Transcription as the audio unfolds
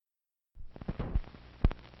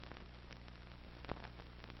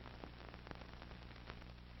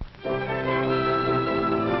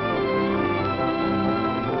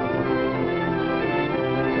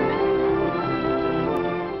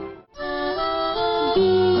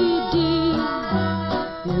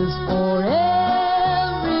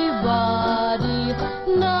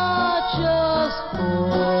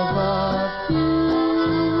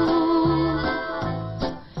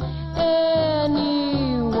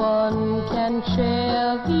can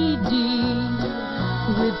share VD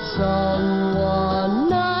with someone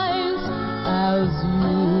nice as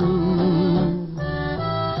you.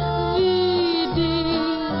 VD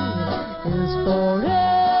is for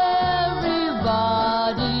everybody,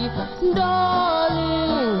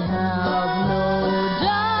 darling, have no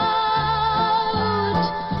doubt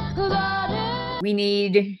that We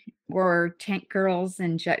need more tank girls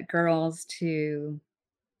and jet girls to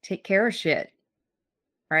take care of shit,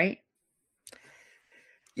 right?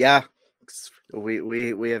 Yeah,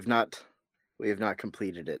 we have not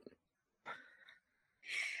completed it.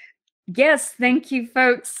 Yes, thank you,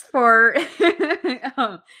 folks, for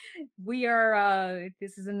we are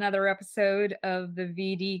this is another episode of the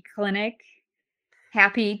VD Clinic.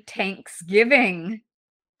 Happy Thanksgiving,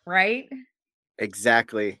 right?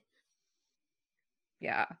 Exactly.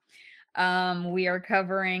 Yeah. We are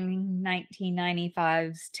covering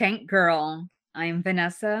 1995's Tank Girl. I'm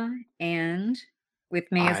Vanessa, and with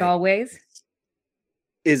me, as always,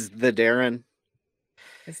 is the Darren.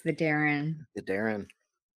 is the Darren. The Darren.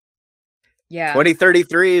 Yeah.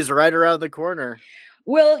 2033 is right around the corner.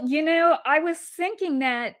 Well, you know, I was thinking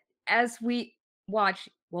that as we watch,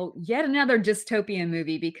 well, yet another dystopian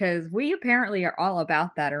movie, because we apparently are all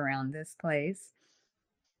about that around this place.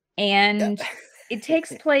 And it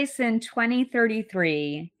takes place in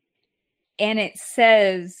 2033, and it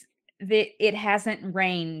says that it hasn't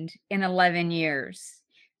rained in 11 years.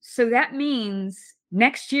 So that means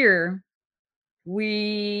next year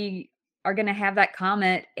we are going to have that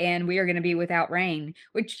comet and we are going to be without rain,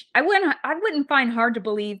 which I wouldn't find hard to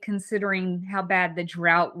believe, considering how bad the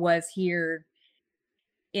drought was here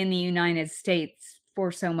in the United States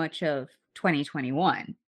for so much of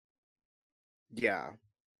 2021. Yeah.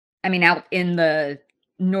 I mean, out in the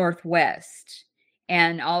Northwest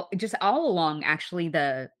and all along actually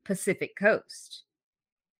the Pacific coast.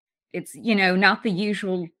 It's, you know, not the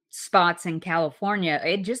usual spots in California.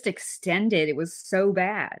 It just extended. It was so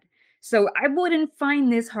bad. So I wouldn't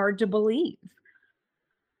find this hard to believe.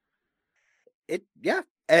 Yeah.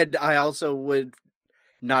 And I also would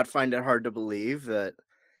not find it hard to believe that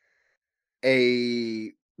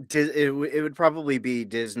it would probably be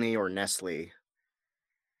Disney or Nestle.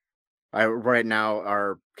 Right now,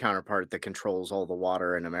 our counterpart that controls all the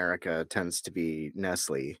water in America tends to be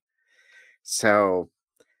Nestle. So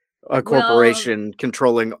a corporation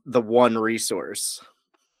controlling the one resource.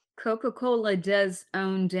 Coca-Cola does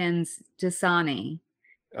own Dasani.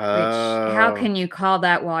 Which, how can you call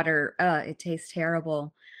that water? It tastes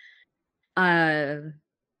terrible. I'll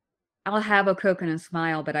have a Coke and a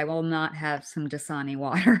smile, but I will not have some Dasani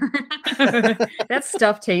water. That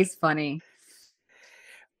stuff tastes funny.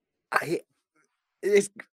 I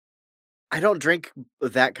don't drink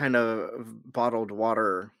that kind of bottled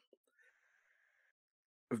water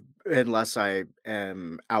unless I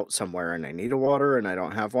am out somewhere and I need a water and I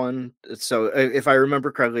don't have one. So if I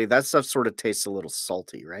remember correctly, that stuff sort of tastes a little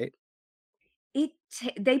salty, right?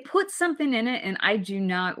 They put something in it and I do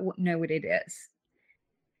not know what it is.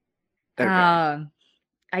 Okay.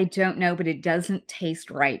 I don't know, but it doesn't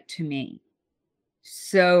taste right to me.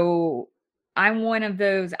 So I'm one of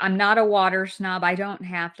those, I'm not a water snob. I don't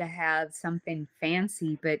have to have something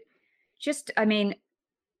fancy, but just, I mean,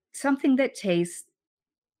 something that tastes,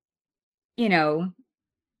 you know,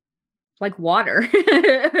 like water.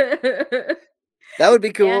 That would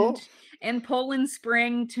be cool. And Poland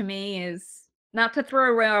Spring to me is, not to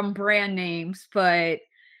throw around brand names, but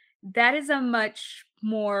that is a much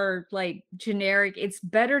more like generic. It's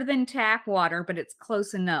better than tap water, but it's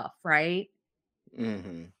close enough, right?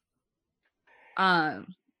 Mm-hmm.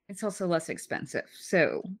 It's also less expensive.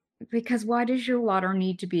 So, because why does your water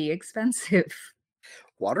need to be expensive?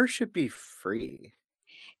 Water should be free.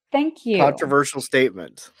 Thank you. Controversial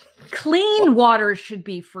statement. Clean water should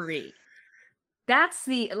be free.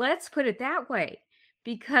 Let's put it that way,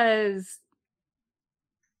 because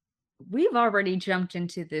we've already jumped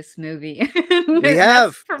into this movie. We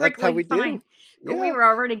have. That's how we fine. do. Yeah. We were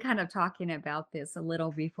already kind of talking about this a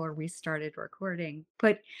little before we started recording.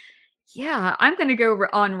 But yeah, I'm going to go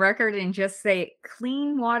on record and just say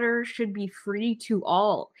clean water should be free to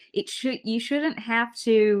all. You shouldn't have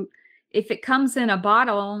to, if it comes in a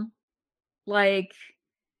bottle, like,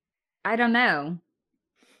 I don't know.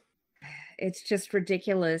 It's just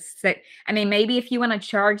ridiculous that, I mean, maybe if you want to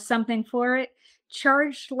charge something for it,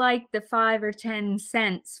 charge like the 5 or 10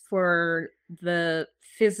 cents for the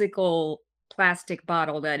physical plastic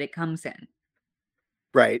bottle that it comes in.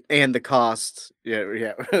 Right. And the cost.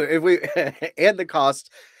 Yeah. If we and the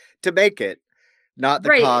cost to make it, not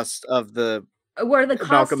the cost of the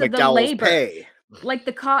cost Malcolm of McDowell's the labor. pay. Like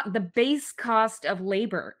the base cost of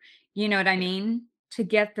labor. You know what I mean? To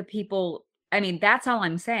get the people, I mean, that's all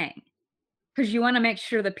I'm saying. Because you want to make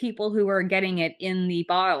sure the people who are getting it in the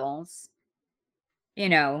bottles, you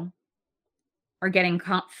know, are getting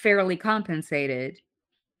fairly compensated.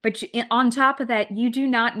 But on top of that, you do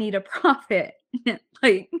not need a profit.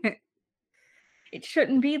 Like, it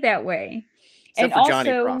shouldn't be that way. Except for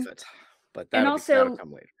Johnny Profit. But that'll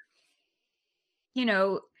come later. You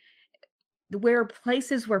know, where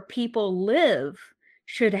places where people live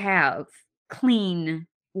should have clean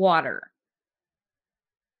water.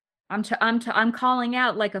 I'm calling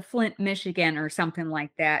out like a Flint, Michigan or something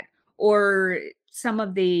like that, or some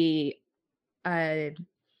of the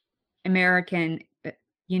American,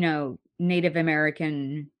 Native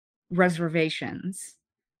American reservations.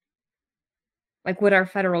 Like what our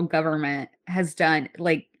federal government has done,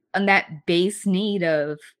 like on that base need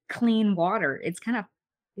of clean water. It's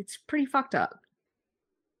pretty fucked up.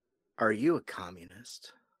 Are you a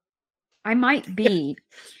communist? I might be,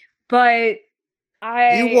 but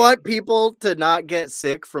you want people to not get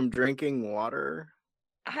sick from drinking water?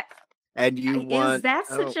 Is that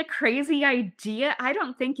such a crazy idea? I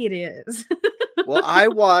don't think it is. Well, I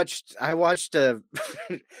watched a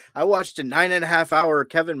 9.5 hour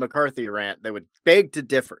Kevin McCarthy rant that would beg to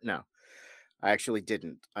differ. No, I actually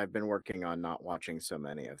didn't. I've been working on not watching so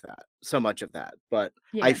much of that. But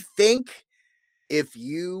yeah. I think if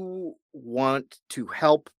you want to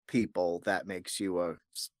help people, that makes you a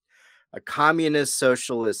communist,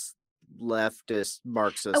 socialist, leftist,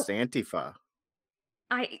 Marxist, Antifa.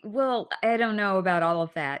 I don't know about all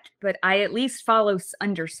of that, but I at least follow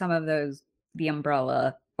under some of those, the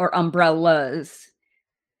umbrella or umbrellas.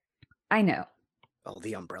 I know. Oh,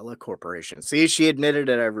 the Umbrella Corporation. See, she admitted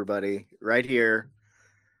it, everybody. Right here.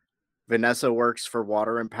 Vanessa works for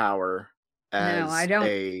Water and Power. No, I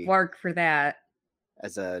don't work for that.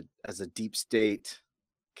 As a deep state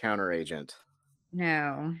counteragent.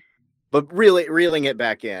 No. But reeling it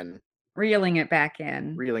back in. Reeling it back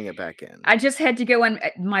in. I just had to go on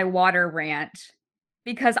my water rant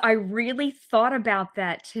because I really thought about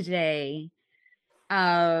that today,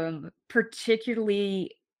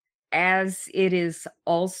 particularly as it is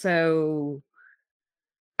also,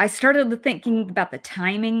 I started thinking about the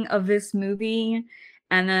timing of this movie,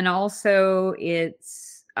 and then also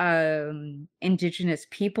it's Indigenous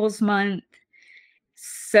Peoples Month.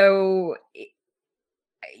 So,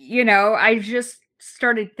 I just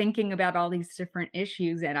started thinking about all these different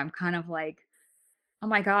issues, and I'm kind of like, oh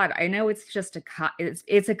my God, I know it's just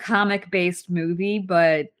it's a comic-based movie,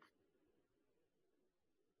 but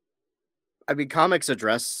I mean, comics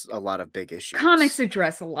address a lot of big issues. Comics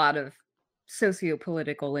address a lot of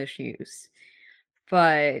socio-political issues,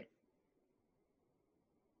 but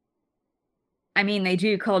I mean, they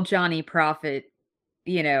do call Johnny Prophet,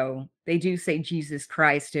 they do say Jesus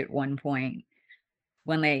Christ at one point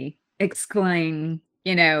when they exclaim,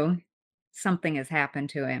 something has happened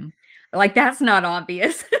to him. Like, that's not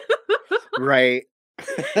obvious. Right.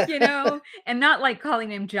 And not like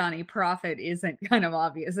calling him Johnny Prophet isn't kind of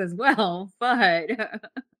obvious as well, but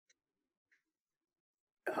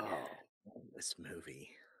this movie.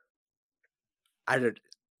 I don't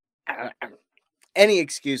any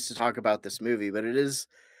excuse to talk about this movie, but it is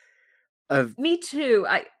me too.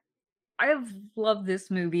 I've loved this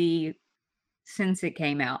movie since it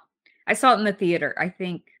came out. I saw it in the theater, I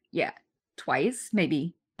think, twice,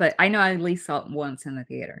 maybe, but I know I at least saw it once in the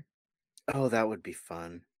theater. Oh, that would be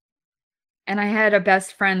fun. And I had a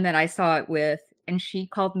best friend that I saw it with, and she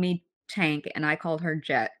called me Tank, and I called her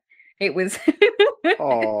Jet. It was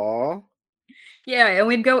Aww. Yeah, and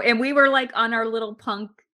we'd go, and we were like on our little punk,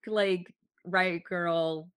 like, Riot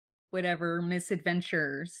Girl, whatever,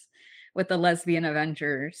 misadventures with the lesbian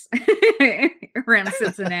Avengers around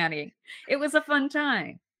Cincinnati. It was a fun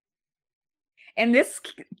time. And this,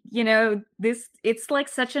 it's like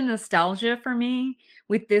such a nostalgia for me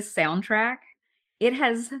with this soundtrack. It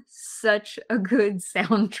has such a good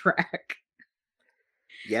soundtrack.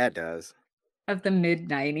 Yeah, it does. Of the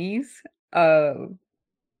mid-90s. I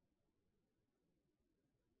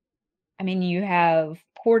mean, you have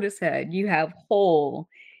Portishead, you have Hole,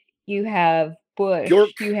 you have Bush,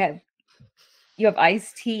 Bjork. you have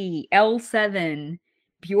Ice-T, L7,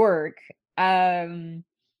 Bjork, Devo,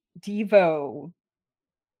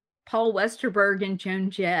 Paul Westerberg, and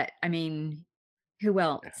Joan Jett. I mean, who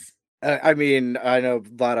else? I mean, I know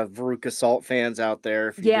a lot of Veruca Salt fans out there.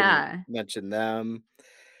 If you didn't mention them.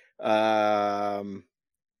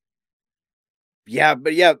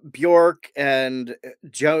 Bjork and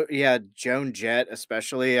Joan Jett,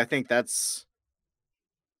 especially. I think that's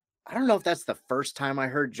I don't know if that's the first time I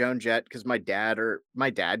heard Joan Jett, because my dad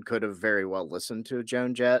could have very well listened to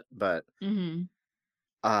Joan Jett, but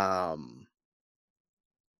Mm-hmm. um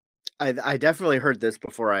I definitely heard this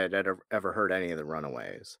before I had ever heard any of the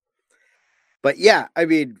Runaways. But yeah, I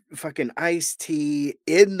mean, fucking Ice-T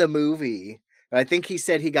in the movie. I think he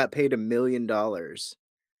said he got paid $1 million.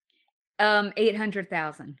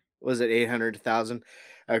 800,000. Was it 800,000?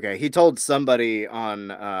 Okay, he told somebody on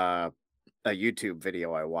a YouTube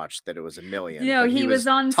video I watched that it was $1 million. You know, but he was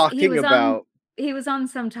on talking about he was on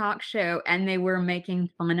some talk show and they were making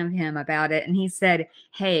fun of him about it, and he said,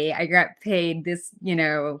 "Hey, I got paid this,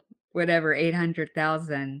 whatever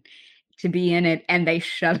 800,000 to be in it," and they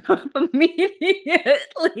shut up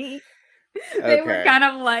immediately. They were okay. kind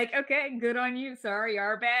of like, "Okay, good on you. Sorry,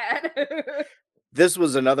 our bad." This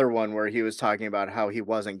was another one where he was talking about how he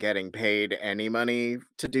wasn't getting paid any money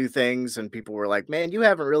to do things, and people were like, "Man, you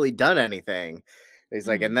haven't really done anything." He's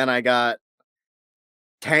like, and then I got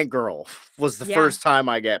Tank Girl was the first time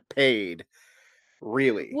I get paid.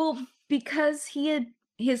 Really? Well, because he had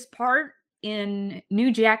his part in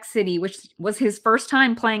New Jack City, which was his first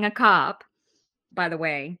time playing a cop, by the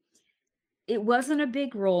way. It wasn't a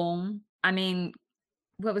big role. I mean,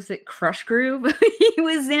 what was it? Crush Groove? He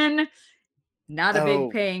was in. Not a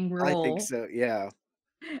big paying role. I think so, yeah.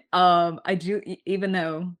 I do, even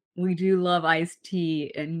though we do love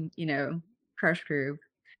Ice-T and, Crush Groove.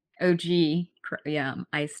 OG, yeah,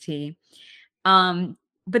 Ice-T.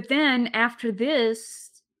 But then after this,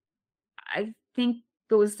 I think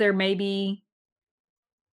was there maybe,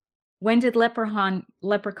 when did Leprechaun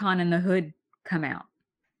in the Hood come out?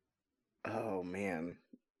 Oh man.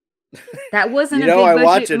 That wasn't a big I budget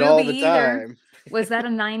watch it movie all the either. time. Was that a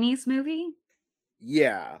 90s movie?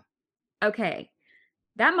 Yeah. Okay.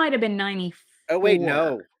 That might have been 94. Oh wait,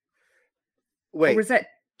 no. Wait. Or was that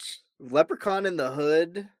Leprechaun in the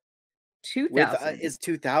Hood 2000? Is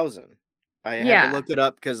 2000. I had to look it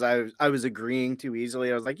up because I was agreeing too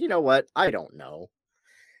easily. I was like, you know what? I don't know.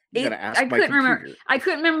 I'm gonna ask my computer. I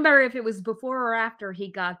couldn't remember if it was before or after he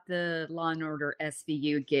got the Law and Order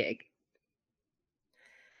SVU gig.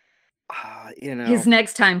 His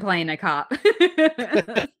next time playing a cop.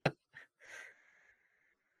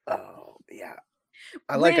 Oh yeah,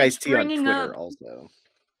 I like Ice-T on Twitter also.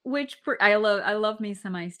 I love me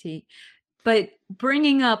some Ice-T, but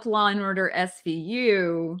bringing up Law and Order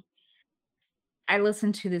SVU, I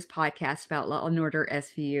listened to this podcast about Law and Order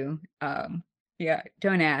SVU. Yeah,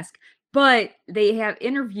 don't ask, but they have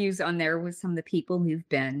interviews on there with some of the people who've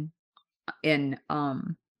been in,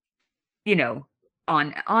 on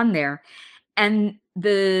there, and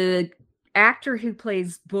the actor who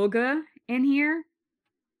plays Booga in here,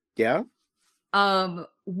 yeah,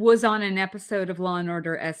 was on an episode of Law and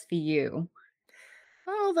Order SVU.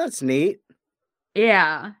 Oh, that's neat.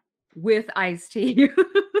 Yeah, with Ice-T.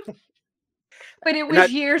 But it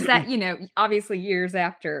was years that, obviously years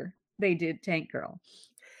after they did Tank Girl.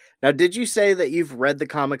 Now, did you say that you've read the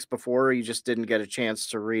comics before, or you just didn't get a chance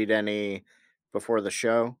to read any before the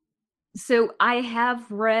show? So I have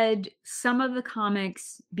read some of the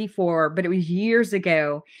comics before, but it was years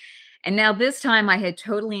ago. And now this time I had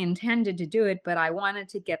totally intended to do it, but I wanted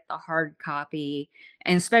to get the hard copy,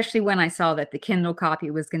 and especially when I saw that the Kindle copy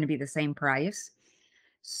was going to be the same price.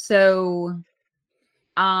 So,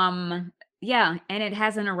 yeah, and it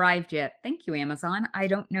hasn't arrived yet. Thank you, Amazon. I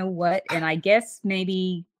don't know what, and I guess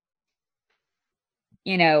maybe,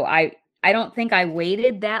 I don't think I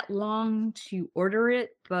waited that long to order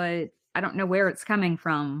it, but I don't know where it's coming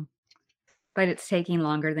from, but it's taking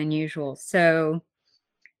longer than usual. So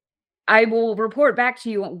I will report back to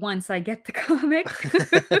you once I get the comic.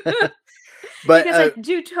 But because I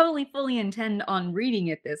do totally fully intend on reading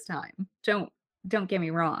it this time. Don't get me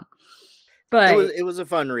wrong. But it was a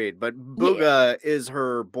fun read, but Booga is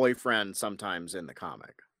her boyfriend sometimes in the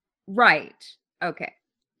comic. Right. Okay.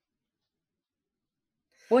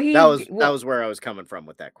 Well, that was where I was coming from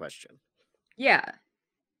with that question. Yeah.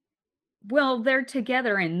 Well, they're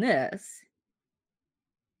together in this.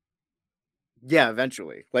 Yeah,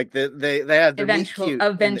 eventually. Like they have the meet cute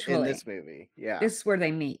eventually in this movie. Yeah. This is where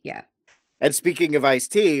they meet, yeah. And speaking of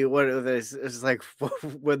Ice-T, what this is like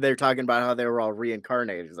when they're talking about how they were all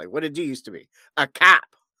reincarnated. It's like, what did you used to be? A cop.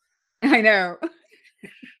 I know.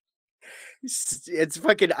 It's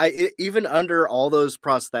fucking even under all those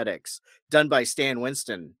prosthetics done by Stan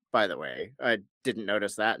Winston, by the way. I didn't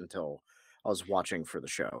notice that until I was watching for the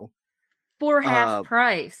show. For half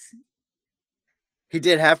price. He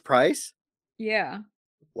did half price? Yeah.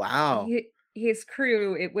 Wow. His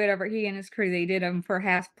crew, he and his crew, they did them for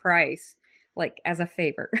half price, like as a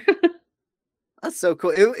favor. That's so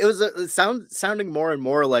cool. It was sounding more and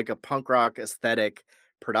more like a punk rock aesthetic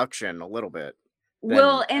production a little bit than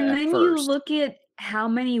Well, and at then you first. look at how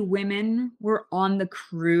many women were on the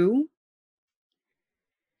crew.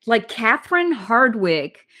 Like Catherine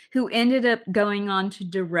Hardwicke, who ended up going on to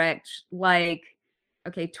direct, like,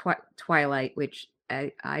 okay, Twilight, which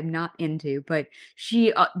I'm not into, but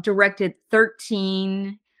she directed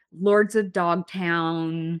 13, Lords of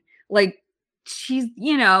Dogtown. Like, she's,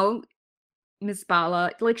 Miss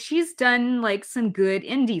Bala, like, she's done like some good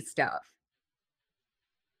indie stuff.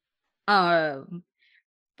 Um,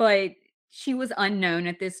 but she was unknown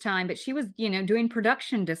at this time, but she was, doing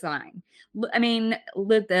production design. I mean,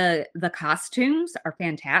 the costumes are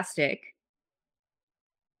fantastic.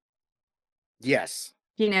 Yes.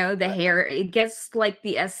 The hair, it gets like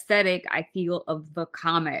the aesthetic, I feel, of the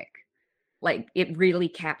comic. Like it really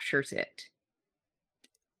captures it.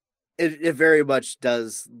 It very much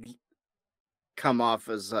does come off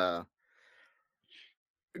as a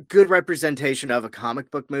good representation of a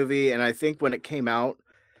comic book movie, and I think when it came out,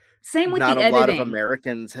 Same with not the a lot of editing.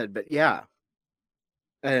 Americans had been, yeah.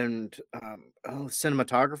 And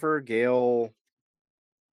cinematographer Gail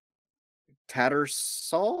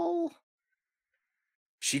Tattersall,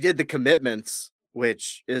 she did The Commitments,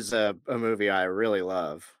 which is a movie I really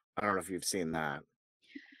love. I don't know if you've seen that.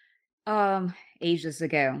 Ages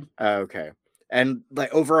ago. Okay. And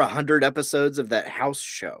like over 100 episodes of that house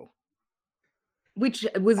show, Which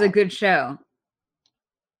was a good show.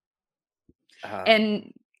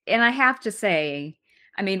 And I have to say,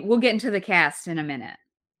 I mean, we'll get into the cast in a minute,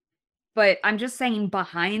 but I'm just saying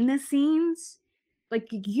behind the scenes, like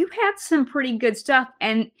you had some pretty good stuff,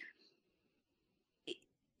 and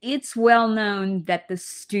it's well known that the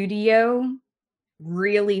studio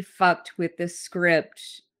really fucked with the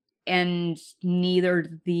script, and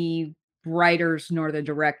neither the writers nor the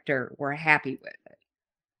director were happy with it.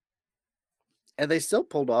 and they still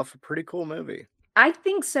pulled off a pretty cool movie. I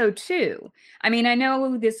think so too. I mean, I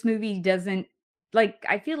know this movie doesn't, like,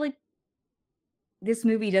 I feel like this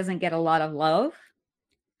movie doesn't get a lot of love.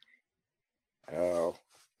 Oh,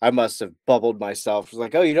 I must have bubbled myself. It's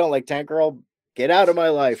like, oh, you don't like Tank Girl? Get out of my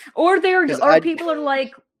life. Or people are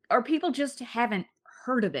like, or people just haven't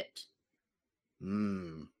heard of it.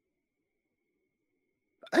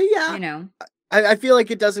 Yeah. I feel like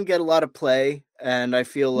it doesn't get a lot of play, and I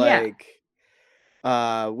feel like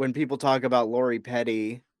when people talk about Lori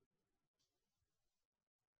Petty,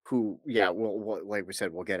 who, we'll, like we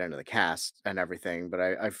said, we'll get into the cast and everything, but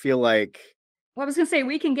I feel like... Well, I was gonna say,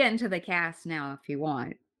 we can get into the cast now if you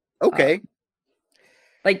want. Okay.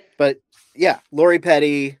 But yeah, Lori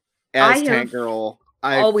Petty as Tank Girl,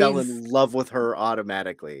 I fell in love with her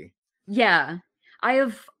automatically. Yeah, I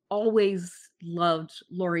have always loved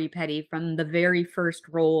Lori Petty from the very first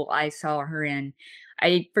role I saw her in.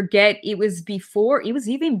 I forget, it was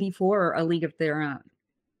even before A League of Their Own.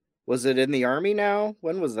 Was it in the Army now?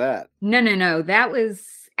 When was that? No. That was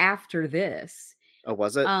after this. Oh,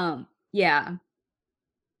 was it? Yeah.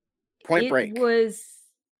 Point Break.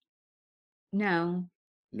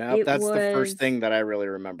 No, that's the first thing that I really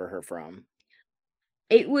remember her from.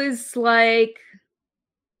 It was like,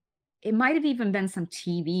 it might have even been some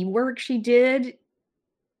TV work she did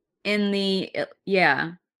in the,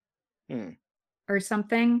 or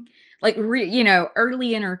something, like,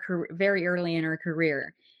 early in her career, very early in her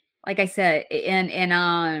career. Like I said,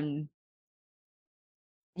 and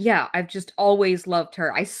yeah, I've just always loved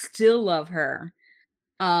her. I still love her.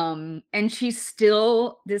 And she's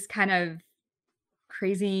still this kind of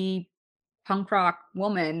crazy punk rock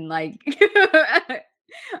woman, like,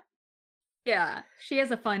 yeah, she has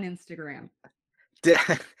a fun Instagram.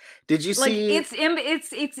 Did you see?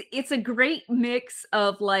 It's a great mix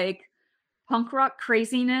of like punk rock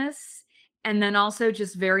craziness and then also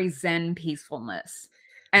just very zen peacefulness.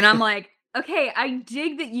 And I'm like, okay, I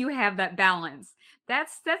dig that you have that balance.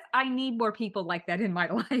 That's I need more people like that in my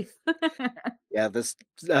life. Yeah, this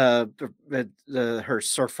her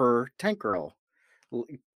surfer Tank Girl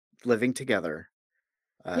living together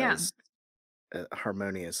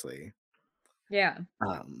harmoniously. Yeah.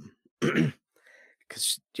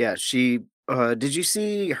 Because she did you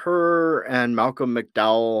see her and Malcolm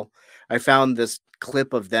McDowell? I found this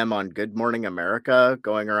clip of them on Good Morning America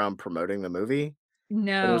going around promoting the movie.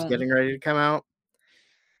 No. When it was getting ready to come out.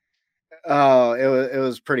 Oh, it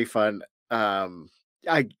was pretty fun.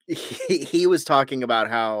 He was talking about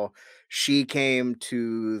how she came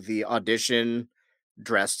to the audition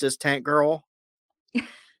dressed as Tank Girl.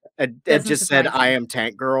 It just said, "I am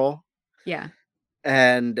Tank Girl." Yeah.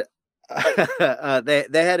 And they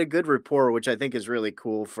had a good rapport, which I think is really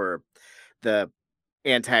cool for the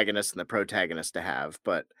antagonist and the protagonist to have,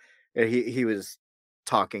 but he was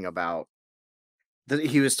talking about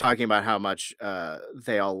how much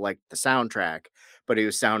they all liked the soundtrack, but he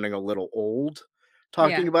was sounding a little old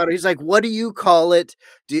talking Yeah. about it. He's like, "What do you call it?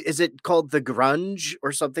 Is it called the grunge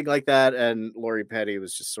or something like that?" And Lori Petty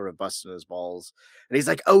was just sort of busting his balls, and he's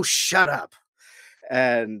like, "Oh, shut up!"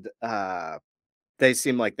 And they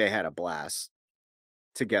seemed like they had a blast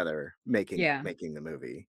together making Yeah. the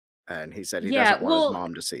movie. And he said he Yeah. doesn't want his Well,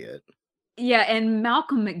 mom to see it. yeah, and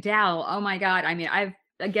Malcolm McDowell, oh my God. I mean,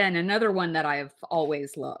 again, another one that I've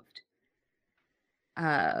always loved.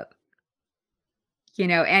 Uh,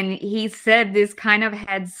 and he said this kind of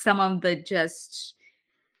had some of the just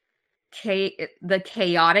the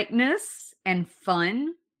chaoticness and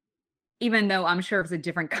fun, even though I'm sure it's a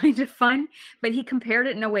different kind of fun, but he compared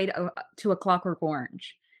it in a way to A Clockwork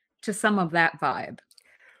Orange, to some of that vibe.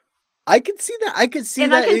 I could see that. I could see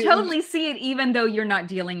And that. I can totally see it, even though you're not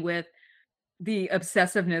dealing with the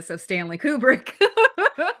obsessiveness of Stanley Kubrick.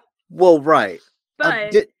 Well, right.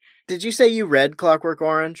 But did you say you read Clockwork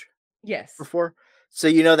Orange yes. before? So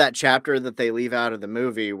you know that chapter that they leave out of the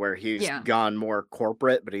movie where he's gone more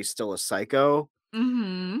corporate, but he's still a psycho?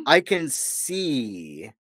 Mm-hmm. I can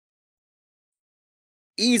see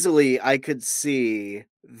easily. I could see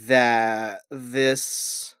that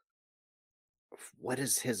this. What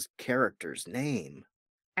is his character's name?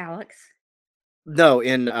 Alex. No,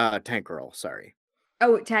 in Tank Girl. Sorry.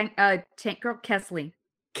 Oh, Tank Girl Kesley.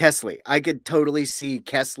 Kesley. I could totally see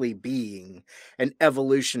Kesley being an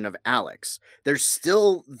evolution of Alex. There's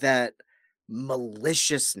still that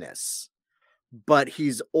maliciousness, but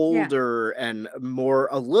he's older and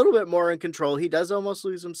a little bit more in control. He does almost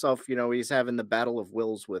lose himself. He's having the battle of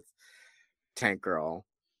wills with Tank Girl.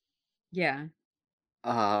 Yeah.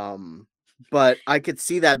 But I could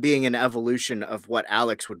see that being an evolution of what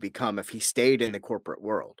Alex would become if he stayed in the corporate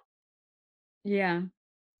world. Yeah.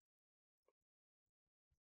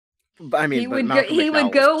 I mean, he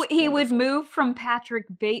would move from Patrick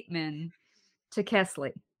Bateman to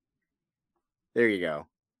Kesley. There you go.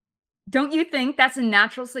 Don't you think that's a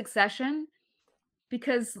natural succession?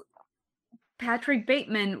 Because Patrick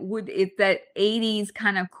Bateman it's that 80s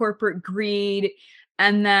kind of corporate greed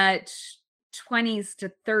and that 20s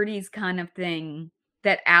to 30s kind of thing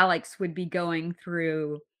that Alex would be going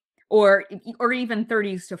through, or even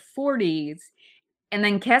 30s to 40s. And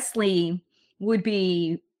then Kesley would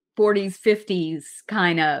be 40s, 50s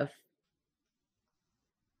kind of,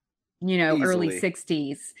 Easily. Early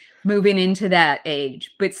 60s, moving into that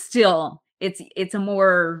age. But still, it's a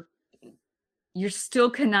more, you're still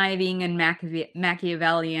conniving and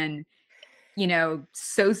Machiavellian,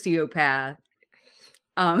 sociopath.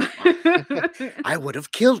 I would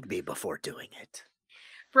have killed me before doing it.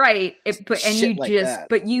 Right.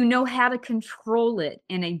 But you know how to control it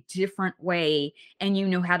in a different way, and you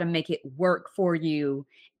know how to make it work for you,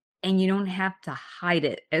 and you don't have to hide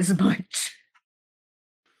it as much.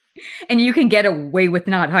 And you can get away with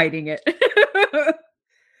not hiding it.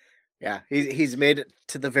 Yeah, he's made it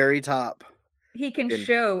to the very top. He can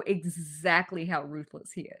show exactly how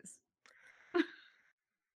ruthless he is.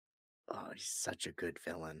 Oh, he's such a good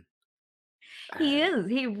villain. He is.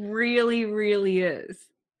 He really, really is.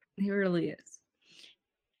 He really is.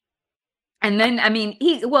 And then, I mean,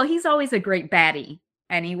 he's always a great baddie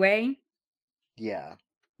anyway. Yeah.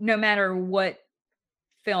 No matter what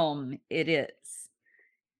film it is.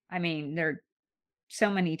 I mean, there are so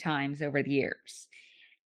many times over the years.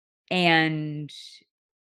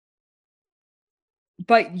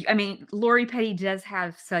 But I mean, Lori Petty does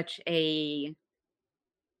have such a,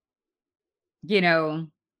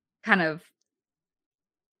 kind of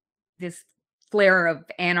this flair of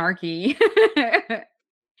anarchy,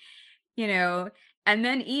 and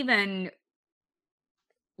then even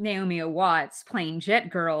Naomi Watts playing Jet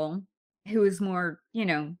Girl, who is more,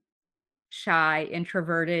 shy,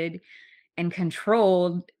 introverted, and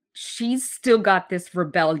controlled. She's still got this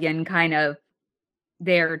rebellion kind of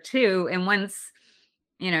there too. And once,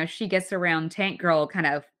 she gets around, Tank Girl kind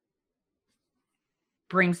of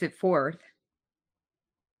brings it forth.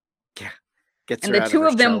 Yeah. And the two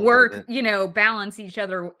of them work, balance each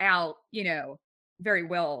other out, very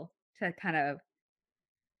well to kind of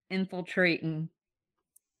infiltrate and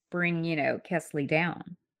bring, Kesley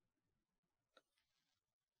down.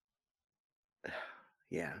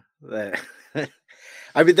 Yeah.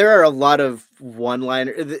 I mean, there are a lot of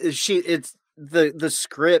one-liners. The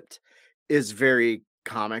script is very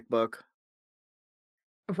comic book.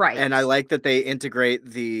 Right. And I like that they integrate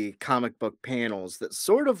the comic book panels that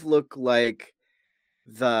sort of look like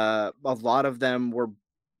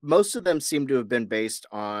most of them seem to have been based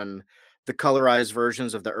on the colorized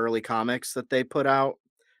versions of the early comics that they put out,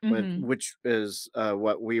 Mhm. which is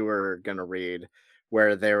what we were gonna read,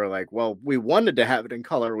 where they were like, "Well, we wanted to have it in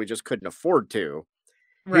color, we just couldn't afford to.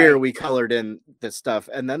 Here Right. we colored in this stuff."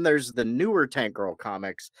 And then there's the newer Tank Girl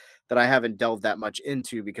comics that I haven't delved that much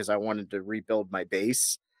into because I wanted to rebuild my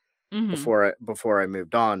base Mhm. before I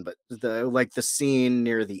moved on. But the scene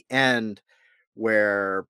near the end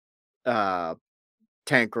where uh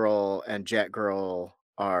Tank Girl and Jet Girl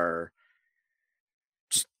are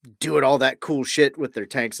just doing all that cool shit with their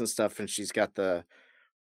tanks and stuff, and she's got the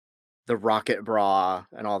rocket bra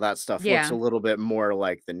and all that stuff, looks a Yeah. little bit more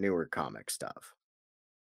like the newer comic stuff.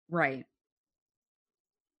 Right.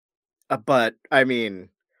 But I mean,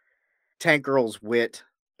 Tank Girl's wit,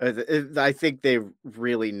 I think they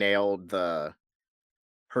really nailed the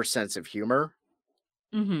her sense of humor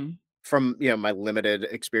Mhm. from, my limited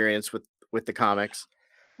experience with the comics.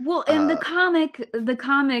 Well, and Uh, the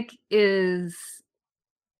comic is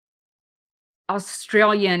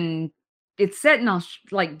Australian. It's set in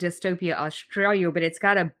like dystopia Australia, but it's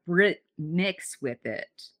got a Brit mix with it.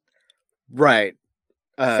 right.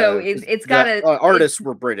 So it's got The a it's artists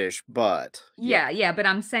were British, but yeah. yeah, but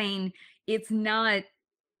I'm saying it's not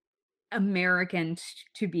American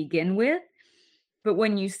to begin with. But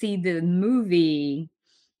when you see the movie,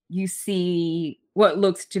 you see what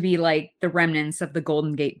looks to be like the remnants of the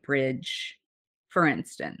Golden Gate Bridge, for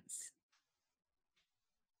instance.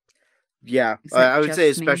 Yeah, Is I that would say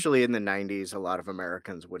just me? especially in the 90s, a lot of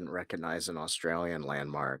Americans wouldn't recognize an Australian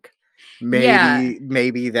landmark. Yeah,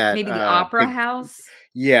 Maybe that, maybe the Opera big House?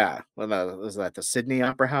 yeah, well, no, was that the Sydney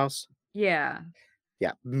Opera House? Yeah,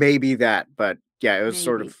 Yeah, maybe that, but yeah, it was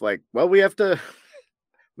sort maybe. of like, well, we have to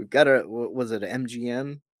we've gotta what was it,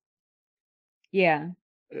 MGM? Yeah,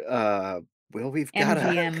 Uh, well, we've gotta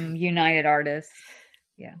MGM, United Artists.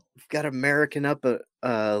 Yeah. we've got to American up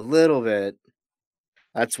a little bit.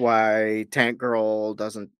 That's why Tank Girl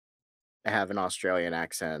doesn't have an Australian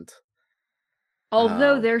accent.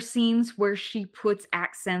 Although Um, there's scenes where she puts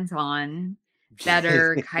accents on that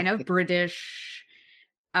are kind of British,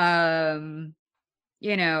 um,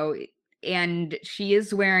 you know, and she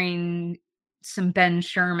is wearing some Ben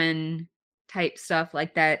Sherman type stuff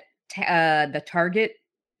like that, the Target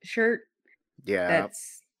shirt. yeah,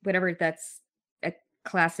 That's whatever that's a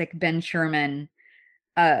classic Ben Sherman,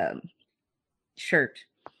 um, shirt,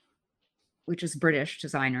 which is British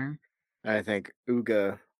designer. I think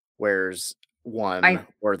Uga wears I one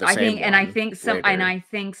or the I same think one later.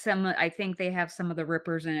 I think they have some of the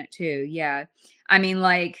rippers in it too, yeah. I mean,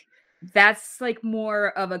 like, that's, like, more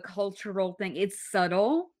of a cultural thing. It's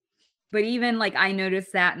subtle, but even, like, I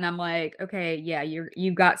noticed that and I'm like, "Okay, yeah,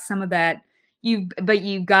 you've got some of that." You've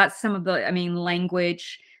got some of the, I mean,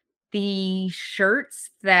 language, the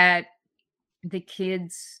shirts that the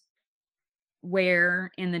kids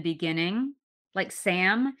wear in the beginning, like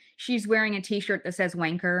Sam, she's wearing a T-shirt that says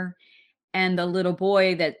 "wanker," and the little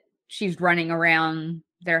boy that she's running around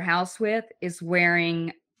their house with is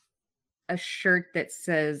wearing a shirt that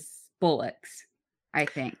says "Bullocks," I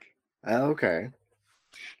think. Okay.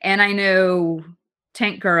 And I know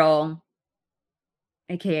Tank Girl,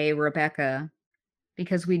 aka Rebecca,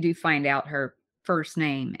 because we do find out her first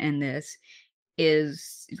name in this,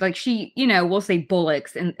 is like she, we'll say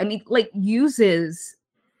bullocks, and I mean, like, uses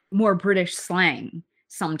more British slang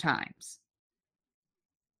sometimes.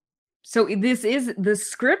 So the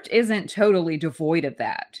script isn't totally devoid of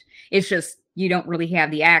that. It's just you don't really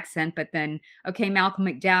have the accent, but then okay, Malcolm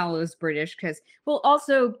McDowell is British because, well,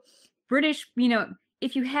 also British,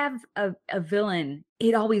 if you have a villain,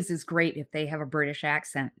 it always is great if they have a British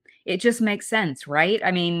accent. It just makes sense, right?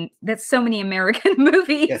 I mean, that's so many American Yeah.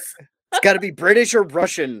 movies. It's got to be British or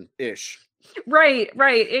Russian-ish. Right,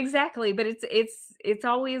 exactly. But it's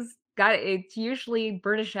always got, it's usually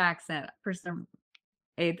British accent for some.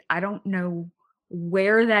 I don't know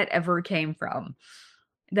where that ever came from,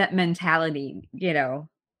 that mentality.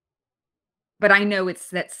 But I know it's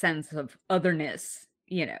that sense of otherness.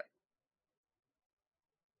 But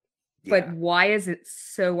Yeah. why is it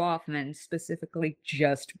so often specifically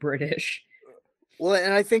just British? Well,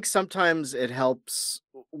 and I think sometimes it helps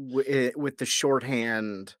with the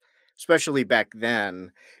shorthand, especially back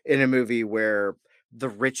then in a movie where the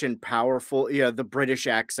rich and powerful, the British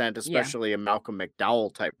accent, Yeah, especially a Malcolm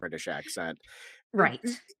McDowell type British accent, right.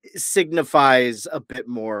 signifies a bit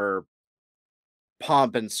more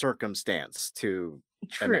pomp and circumstance to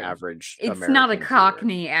an True. average It's not a American viewer.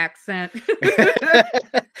 Cockney accent.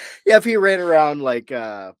 Yeah, if he ran around like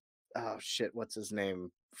oh shit, what's his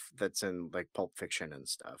name that's in like Pulp Fiction and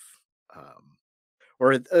stuff.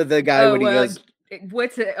 Or the guy when Oh, he goes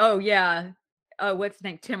what's it? Oh, yeah. what's his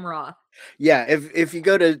name? Tim Roth. Yeah, if you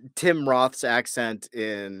go to Tim Roth's accent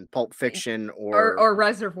in Pulp Fiction or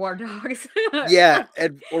Reservoir Dogs. yeah,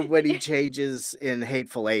 or when he changes in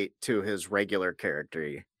Hateful Eight to his regular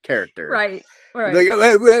character. Right. Like,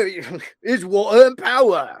 it's water and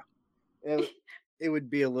power. It would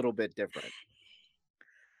be a little bit different.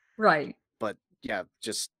 Right. But yeah,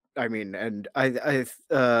 just I mean, and I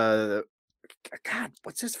God,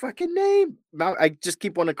 what's his fucking name? I just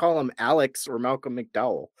keep wanting to call him Alex or Malcolm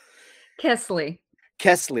McDowell. Kesley.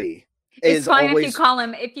 It's fine always... if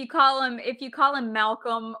you call him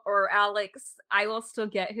Malcolm or Alex, I will still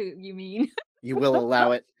get who you mean. You will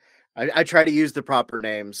allow it. I try to use the proper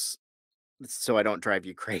names so I don't drive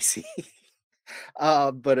you crazy.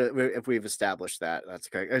 But if we've established that, that's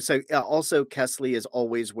correct. So also Kesley is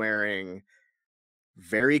always wearing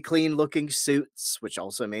very clean looking suits, which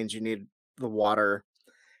also means you need the water,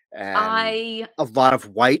 and a lot of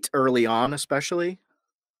white early on, especially.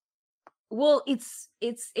 Well, it's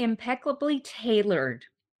impeccably tailored,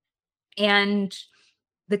 and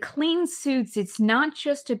the clean suits, it's not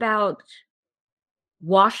just about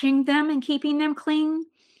washing them and keeping them clean,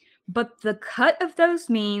 but the cut of those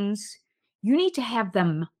means you need to have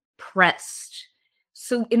them pressed.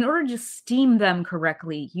 So in order to steam them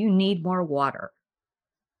correctly, you need more water.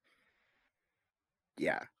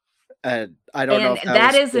 Yeah. I don't know if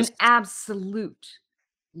that is an absolute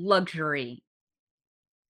luxury.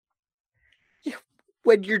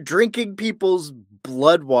 When you're drinking people's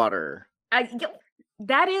blood water.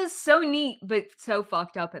 That is so neat, but so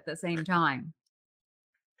fucked up at the same time.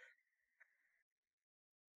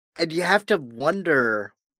 And you have to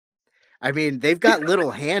wonder. I mean, they've got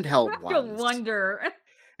little handheld ones. You wonder.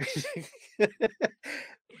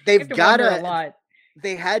 They've got a lot.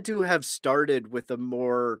 They had to have started with a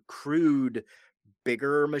more crude,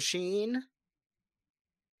 bigger machine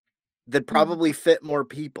that probably fit more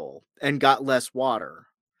people and got less water.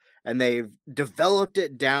 And they've developed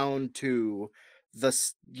it down to the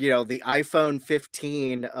iPhone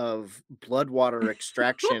 15 of blood water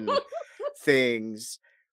extraction things,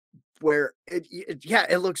 where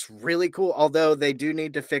it looks really cool. Although they do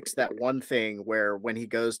need to fix that one thing where when he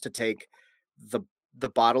goes to take the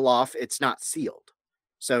bottle off, it's not sealed.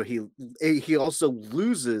 So he also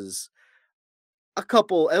loses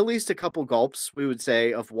at least a couple gulps, we would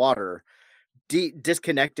say, of water,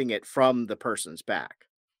 disconnecting it from the person's back.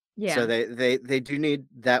 Yeah. So they do need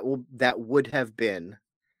that. That would have been,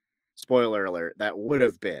 spoiler alert, that would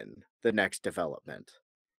have been the next development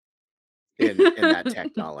in that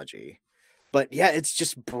technology. But yeah, it's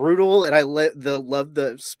just brutal, and I love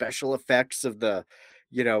the special effects of the,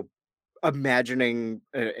 imagining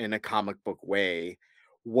in a comic book way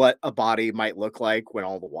what a body might look like when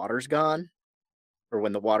all the water's gone, or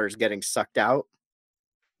when the water's getting sucked out.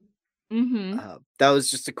 Mm-hmm. That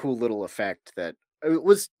was just a cool little effect that it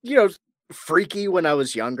was, freaky when I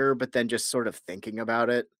was younger, but then just sort of thinking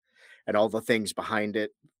about it and all the things behind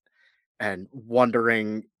it and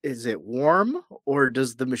wondering, is it warm or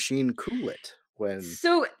does the machine cool it?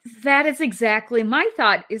 So that is exactly my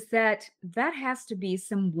thought, is that has to be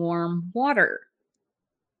some warm water.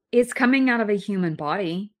 It's coming out of a human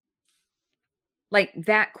body like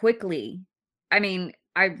that quickly. I mean,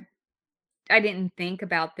 I didn't think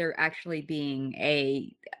about there actually being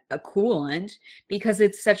a coolant because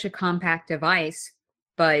it's such a compact device,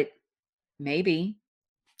 but maybe.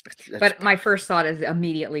 But my first thought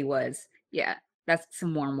immediately was, yeah, that's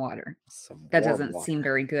some warm water. That doesn't seem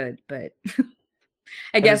very good, but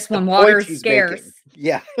I guess when water's scarce.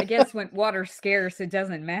 Yeah. I guess when water's scarce, it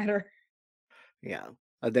doesn't matter. Yeah.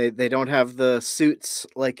 They don't have the suits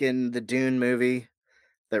like in the Dune movie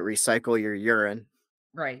that recycle your urine.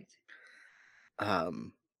 Right.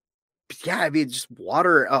 Yeah, I mean, just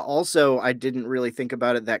water. Also, I didn't really think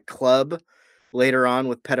about it. That club later on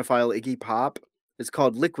with pedophile Iggy Pop is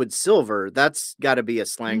called Liquid Silver. That's got to be a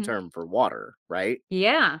slang term for water, right?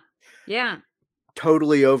 Yeah. Yeah.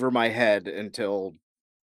 Totally over my head until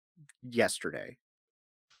yesterday.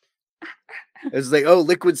 It was like, oh,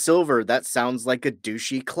 Liquid Silver. That sounds like a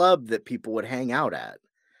douchey club that people would hang out at.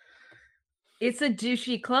 It's a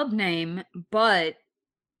douchey club name, but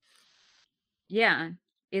yeah,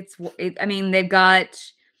 I mean, they've got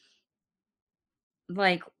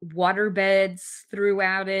like water beds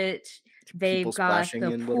throughout it. They've got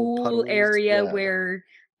the pool area where,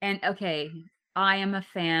 and okay, I am a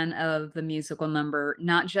fan of the musical number,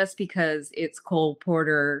 not just because it's Cole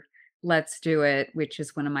Porter, Let's Do It, which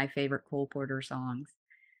is one of my favorite Cole Porter songs.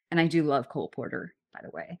 And I do love Cole Porter, by the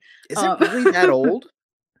way. Is it really that old?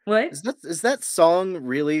 What? Is that song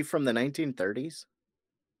really from the 1930s?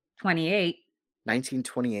 28.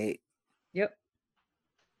 1928. Yep.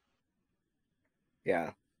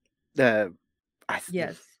 Yeah. The I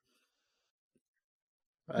Yes.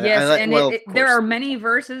 I Yes, like and well, of there course are the many song.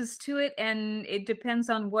 verses to it, and it depends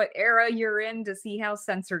on what era you're in to see how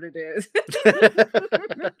censored it is.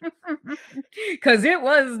 Because it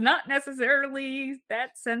was not necessarily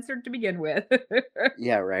that censored to begin with.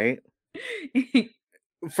 Yeah, right?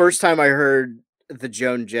 First time I heard the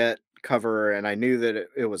Joan Jett cover and I knew that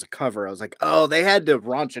it was a cover, I was like, "Oh, they had to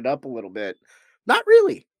raunch it up a little bit." Not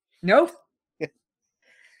really. Nope.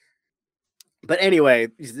 But anyway,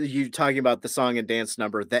 you talking about the song and dance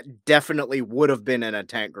number, that definitely would have been in a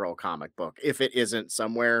Tank Girl comic book if it isn't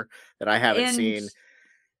somewhere that I haven't And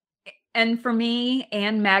seen. for me,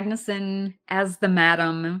 Anne Magnuson as the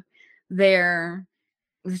madam there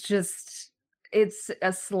was just it's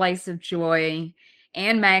a slice of joy.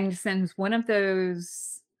 Anne Magnuson's one of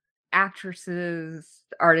those actresses,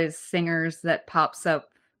 artists, singers that pops up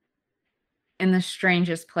in the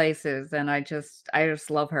strangest places, and I just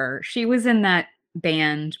love her. She was in that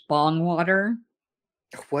band Bongwater.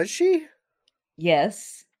 Was she?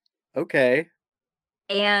 Yes. Okay.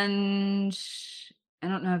 And I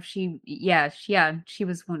don't know if she was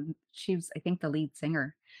she was I think the lead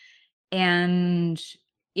singer. And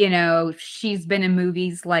she's been in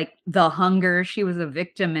movies like The Hunger. She was a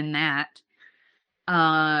victim in that.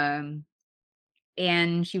 Um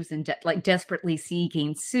and she was in like Desperately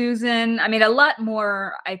Seeking Susan. I mean, a lot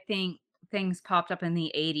more, I think, things popped up in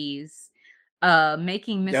the 80s.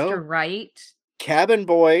 Making No. Mr. Right. Cabin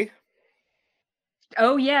Boy.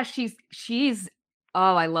 Oh yeah, she's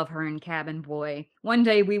oh, I love her in Cabin Boy. One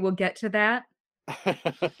day we will get to that. That's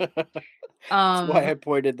why I Um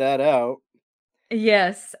pointed that out.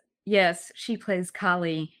 yes, yes, she plays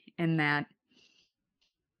Kali in that.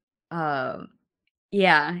 Um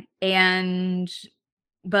yeah, and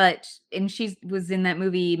she was in that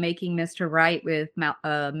movie Making Mr. Right with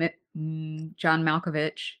John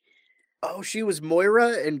Malkovich. Oh, she was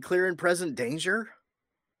Moira in Clear and Present Danger?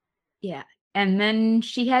 Yeah. And then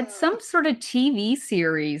she had Uh, some sort of TV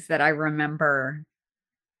series that I remember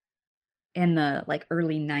in the like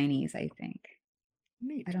early 90s, I think. I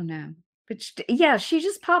Neat. don't know. But yeah, she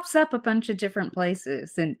just pops up a bunch of different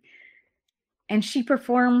places and she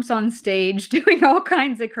performs on stage doing all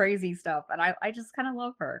kinds of crazy stuff and I just kind of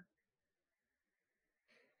love her.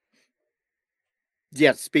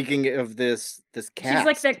 Yeah, speaking of this She's like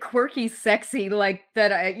cast. that quirky, sexy, like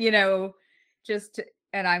that just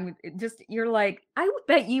and I'm just you're like, I would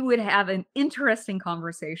bet you would have an interesting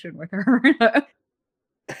conversation with her.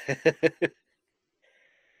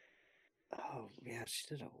 Oh, yeah, she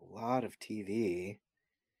did a lot of TV.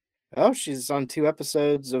 Oh, she's on 2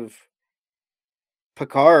 episodes of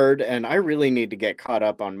Picard, and I really need to get caught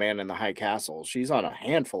up on Man in the High Castle. She's on a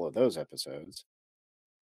handful of those episodes.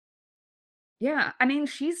 Yeah, I mean,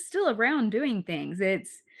 she's still around doing things.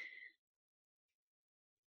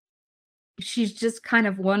 She's just kind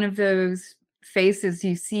of one of those faces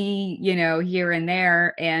you see, here and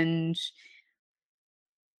there, and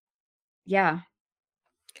yeah.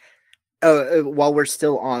 While we're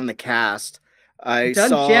still on the cast, I Doug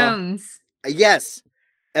saw Jones. yes,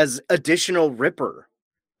 as additional Ripper.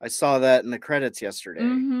 I saw that in the credits yesterday.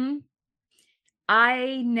 Mhm.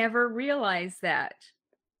 I never realized that.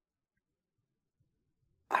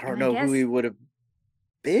 I don't And I know who he guess would have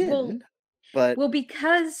well been, but well,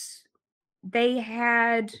 because they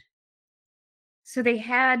had they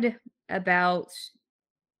had about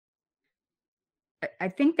I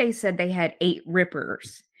think they said they had 8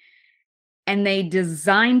 Rippers, and they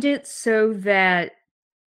designed it so that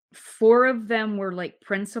 4 of them were like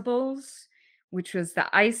principals, which was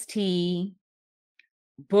the Ice-T,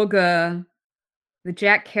 Booga, the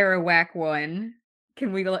Jack Kerouac one.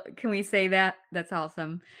 Can we say that? That's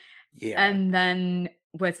awesome. yeah. And then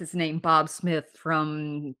what's his name? Bob Smith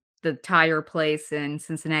from the tire place in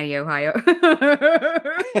Cincinnati, Ohio.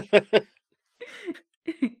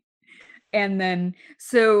 And then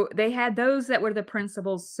so they had those that were the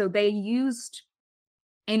principals. So they used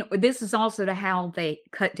and this is also to how they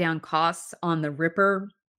cut down costs on the Ripper,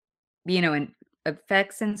 and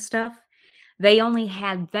effects and stuff. They only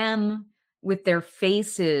had them with their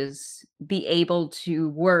faces be able to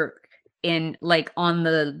work in like on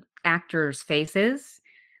the actors' faces,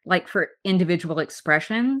 like for individual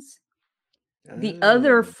expressions. The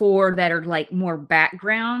other Oh. 4 that are like more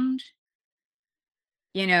background,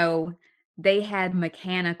 you know, they had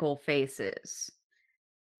mechanical faces.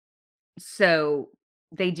 So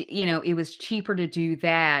it was cheaper to do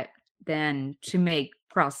that than to make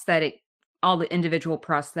all the individual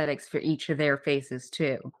prosthetics for each of their faces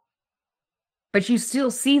too. But you still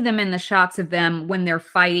see them in the shots of them when they're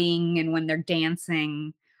fighting and when they're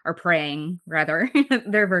dancing or praying rather,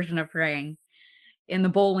 their version of praying in the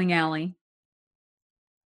bowling alley.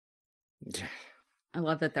 I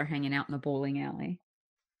love that they're hanging out in the bowling alley.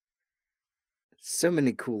 So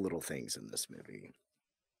many cool little things in this movie.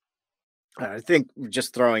 I think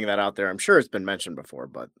just throwing that out there, I'm sure it's been mentioned before,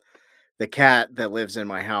 but the cat that lives in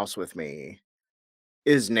my house with me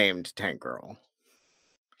is named Tank Girl.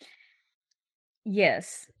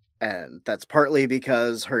 Yes. And that's partly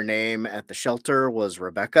because her name at the shelter was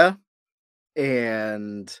Rebecca,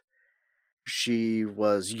 and she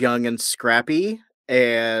was young and scrappy,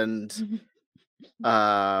 and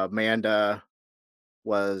Amanda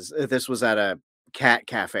this was at a cat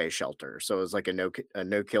cafe shelter, so it was like a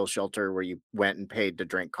no kill shelter where you went and paid to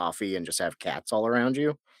drink coffee and just have cats all around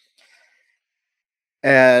you.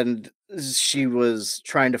 And she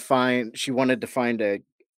wanted to find a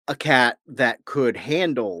cat that could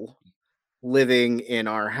handle living in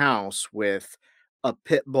our house with a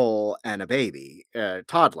pit bull and a baby, a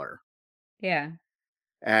toddler. Yeah.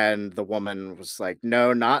 And the woman was like,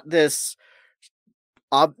 no, not this.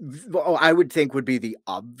 I would think would be the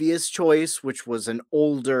obvious choice, which was an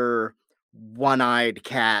older, one-eyed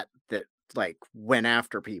cat that like went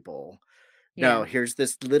after people. No, Yeah. here's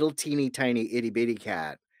this little teeny tiny itty bitty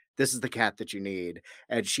cat. This is the cat that you need.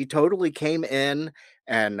 And she totally came in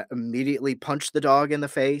and immediately punched the dog in the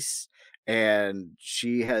face. And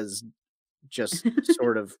she has just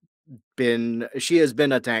sort of been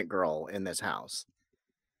a tank girl in this house.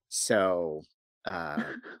 So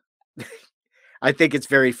I think it's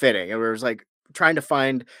very fitting. And it was like trying to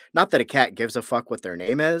find, not that a cat gives a fuck what their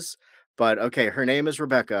name is, but okay, her name is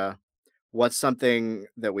Rebecca. What's something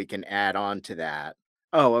that we can add on to that?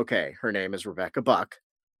 Oh, okay. Her name is Rebecca Buck.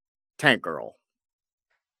 Tank Girl.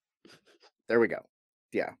 There we go.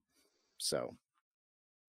 Yeah. So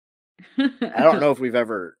I don't know if we've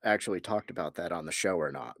ever actually talked about that on the show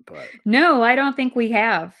or not, but No, I don't think we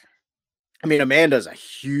have. I mean, Amanda's a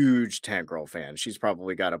huge Tank Girl fan. She's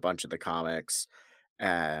probably got a bunch of the comics,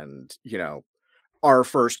 and our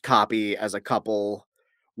first copy as a couple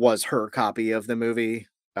was her copy of the movie.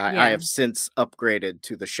 I have since upgraded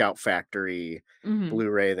to the Shout Factory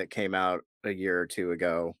Blu-ray that came out a year or two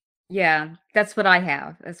ago. Yeah, that's what I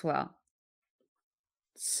have as well.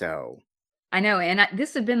 So I know, and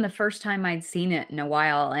this had been the first time I'd seen it in a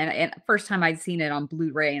while, and first time I'd seen it on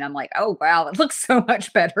Blu-ray, and I'm like, oh wow, it looks so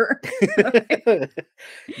much better.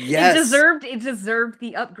 Yes, it deserved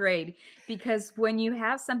the upgrade, because when you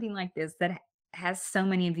have something like this that has so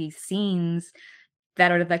many of these scenes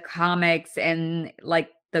that are the comics and like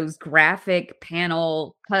those graphic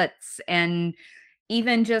panel cuts, and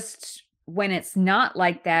even just when it's not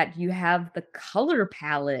like that, you have the color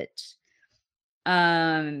palette,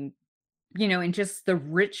 and just the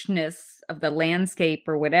richness of the landscape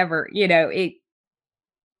or whatever, it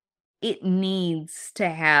needs to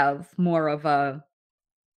have more of a,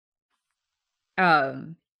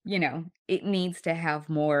 it needs to have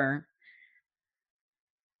more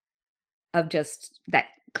of just that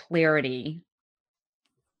clarity.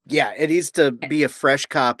 Yeah, it needs to be a fresh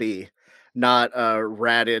copy, not a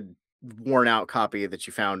ratted, worn out copy that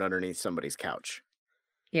you found underneath somebody's couch.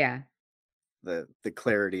 Yeah. The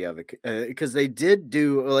clarity of it, because they did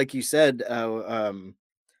do, like you said, the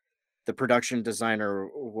production designer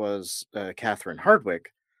was Catherine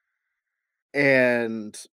Hardwick,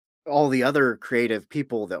 and all the other creative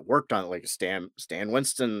people that worked on it, like Stan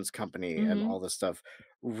Winston's company and all this stuff,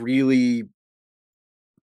 really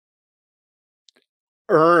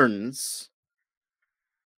earns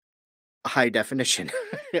high definition.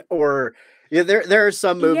 Or there are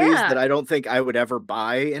some movies that I don't think I would ever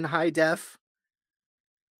buy in high def,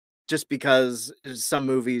 just because some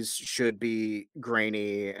movies should be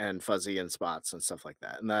grainy and fuzzy and spots and stuff like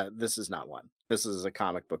that. And this is not one. This is a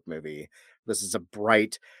comic book movie. This is a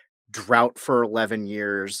bright drought for 11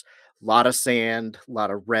 years, a lot of sand, a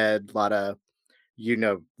lot of red, a lot of,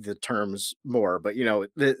 the terms more, but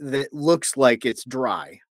it looks like it's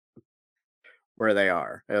dry where they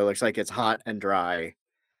are. It looks like it's hot and dry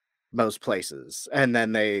most places. And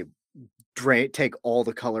then they take all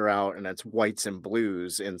the color out, and it's whites and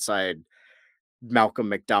blues inside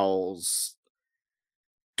Malcolm McDowell's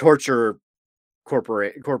torture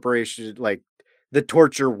corporation, like the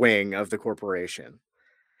torture wing of the corporation,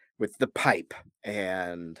 with the pipe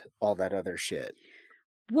and all that other shit.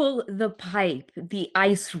 Well, the pipe, the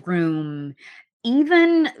ice room,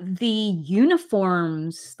 even the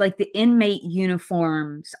uniforms, like the inmate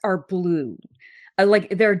uniforms, are blue. Like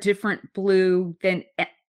they're different blue than.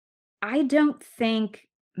 I don't think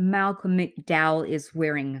Malcolm McDowell is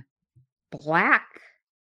wearing black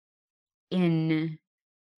in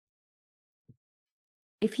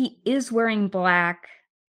if he is wearing black,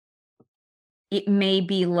 it may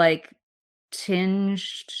be like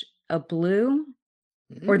tinged a blue,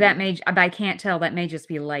 or that may but I can't tell, that may just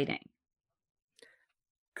be lighting.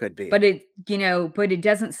 Could be. But but it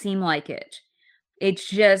doesn't seem like it. It's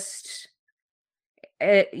just,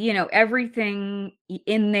 everything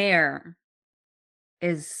in there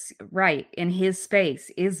is right, in his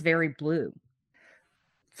space is very blue.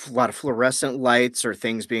 A lot of fluorescent lights or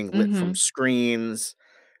things being lit from Mhm. screens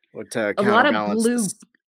to A lot of counterbalance blue this.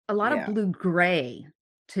 a lot of Yeah. blue-gray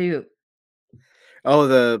too. Oh,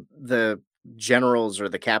 the generals or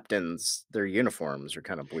the captains, their uniforms are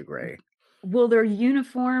kind of blue-gray. Well, their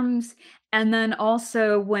uniforms, and then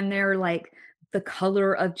also when they're, like, the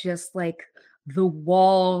color of just, like, the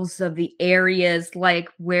walls of the areas, like,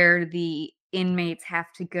 where the inmates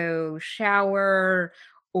have to go shower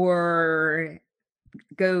or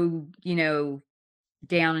go,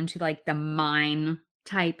 down into, like, the mine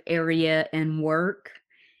type area and work.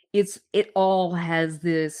 It all has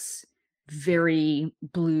this very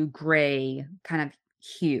blue-gray kind of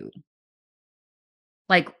hue.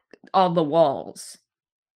 Like, all the walls,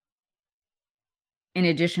 in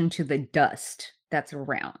addition to the dust that's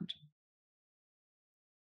around.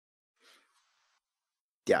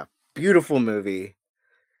 Yeah, beautiful movie.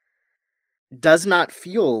 Does not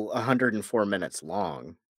feel 104 minutes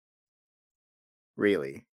long.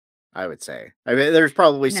 Really, I would say. I mean, there's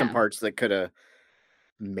probably some No. parts that coulda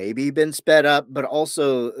maybe been sped up, but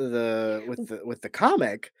also with the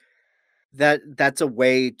comic, that's a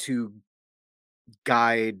way to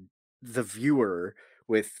guide the viewer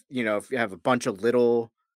with, if you have a bunch of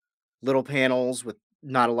little panels with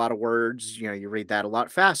not a lot of words, you read that a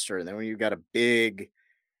lot faster. And then when you've got a big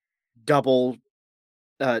double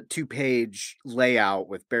 2-page layout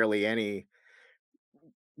with barely any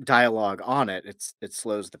dialogue on it, it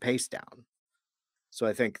slows the pace down. So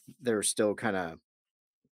I think they're still kind of,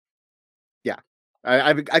 yeah.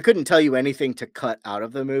 I couldn't tell you anything to cut out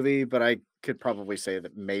of the movie, but I could probably say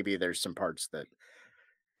that maybe there's some parts that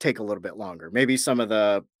take a little bit longer. Maybe some of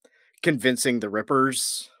the convincing the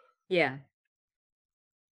Rippers. Yeah.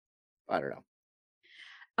 I don't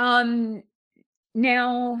know.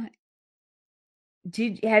 Now,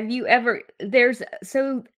 have you ever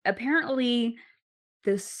so apparently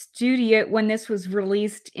the studio, when this was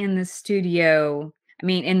released in the studio, I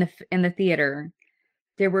mean, in the theater,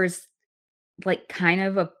 there was, like, kind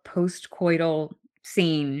of a post-coital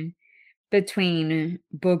scene between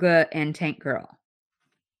Booga and Tank Girl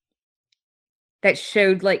that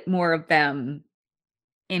showed, like, more of them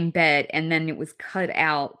in bed, and then it was cut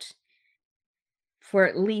out for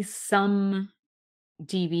at least some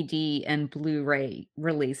DVD and Blu-ray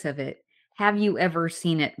release of it. Have you ever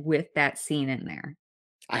seen it with that scene in there?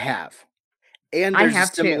 I have. And I there's a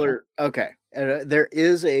have too. similar okay. There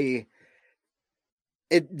is it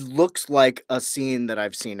looks like a scene that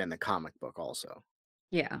I've seen in the comic book also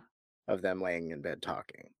Yeah, of them laying in bed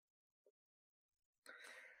talking.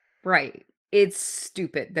 right. It's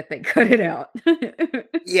stupid that they cut it out.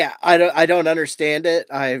 Yeah, I don't understand it.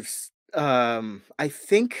 I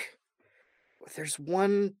think there's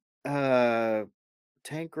one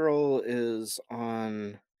Tank Girl is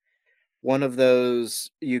on one of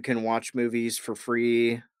those you can watch movies for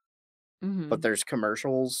free, but Mhm. there's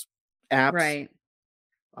commercials apps. Right.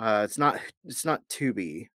 It's not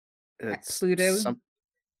Tubi. It's Pluto? some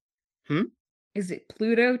hmm? Is it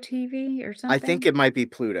Pluto TV or I think something? it might be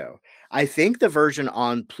Pluto. I think the version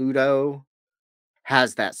on Pluto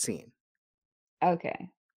has that scene Okay.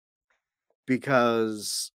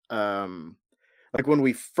 because like when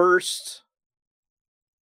we first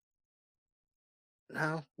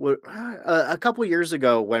no, a couple years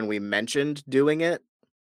ago when we mentioned doing it,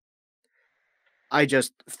 I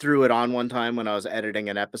just threw it on one time when I was editing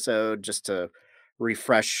an episode just to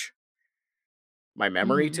refresh my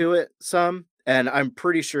memory Mhm. to it some, and I'm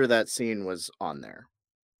pretty sure that scene was on there.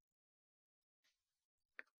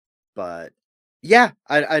 But yeah,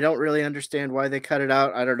 I don't really understand why they cut it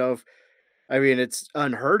out. I don't know if I mean it's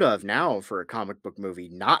unheard of now for a comic book movie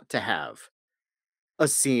not to have a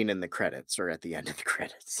scene in the credits or at the end of the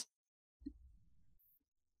credits.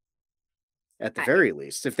 At the I very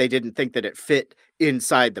least, if they didn't think that it fit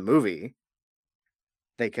inside the movie,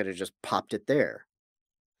 they could have just popped it there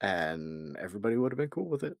and everybody would have been cool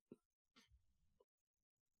with it.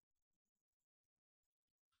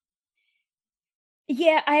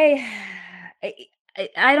 Yeah, I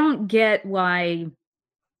I don't get why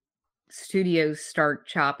studios start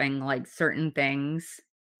chopping, like, certain things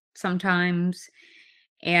sometimes,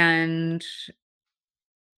 and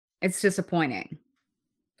it's disappointing.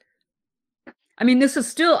 I mean,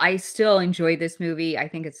 I still enjoy this movie. I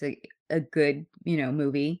think it's a good,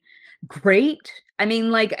 movie. Great. I mean,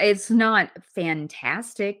 like, it's not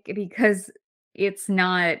fantastic because it's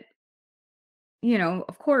not,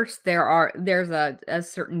 of course there's a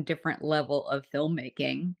certain different level of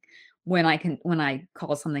filmmaking when I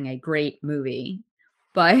call something a great movie.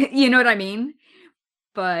 But you know what I mean?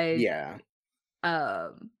 But Yeah.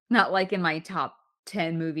 not like in my top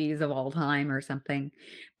 10 movies of all time or something.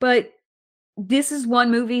 But this is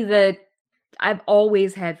one movie that I've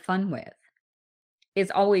always had fun with.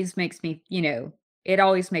 It always makes me, it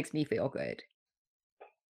always makes me feel good.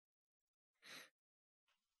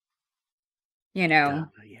 You know,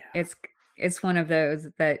 Yeah. it's it's one of those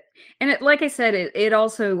that, and like I said, it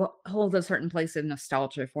also holds a certain place of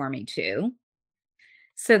nostalgia for me too.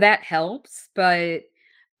 So that helps, but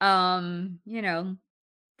the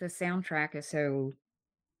soundtrack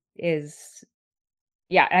is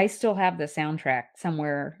yeah, I still have the soundtrack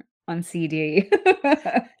somewhere on CD.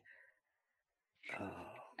 I Oh,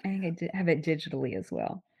 think I have it digitally as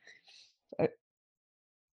well. Uh,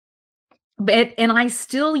 and I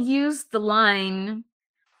still use the line,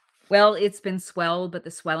 "Well, it's been swelled, but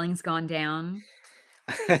the swelling's gone down."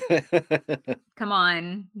 man. Come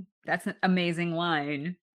on. That's an amazing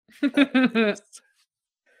line. That is.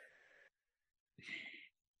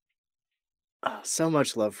 So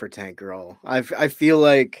much love for Tank Girl. I feel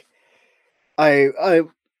like I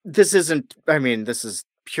this isn't, I mean, this is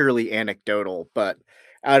purely anecdotal, but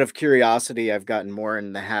out of curiosity, I've gotten more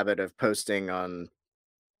in the habit of posting on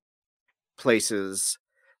places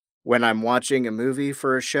when I'm watching a movie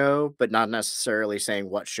for a show, but not necessarily saying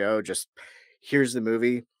what show, just here's the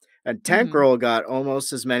movie. And Tank Mhm. Girl got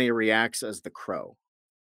almost as many reacts as The Crow.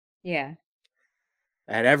 Yeah,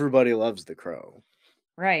 And everybody loves The Crow.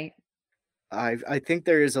 right. I think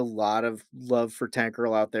there is a lot of love for Tank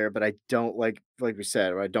Girl out there, but I don't like we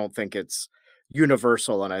said, I don't think it's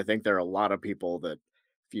universal. And I think there are a lot of people that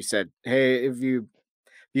if you said, "Hey, if you've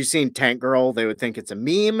seen Tank Girl," they would think it's a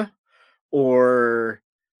meme or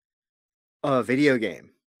a video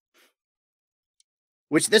game.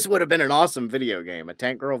 Which this would have been an awesome video game, a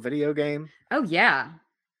Tank Girl video game. Oh, yeah.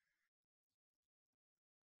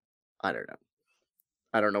 I don't know.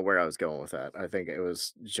 I don't know where I was going with that. I think it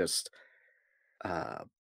was just uh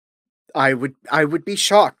I would be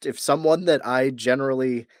shocked if someone that I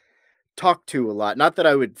generally talk to a lot, not that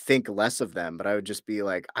I would think less of them, but I would just be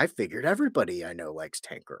like, I figured everybody I know likes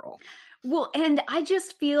Tank Girl. Well, and I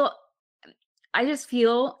just feel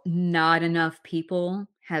not enough people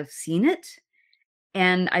have seen it,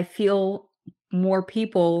 and I feel more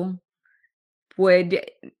people would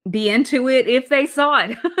be into it if they saw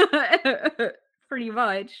it. Pretty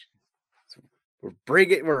much.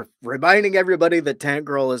 We're reminding everybody that Tank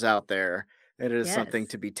Girl is out there. It is something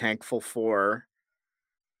Yes. to be thankful for.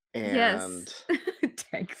 Yes. And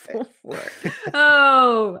Thankful for.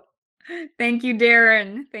 Oh, thank you,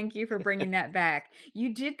 Darren. Thank you for bringing that back.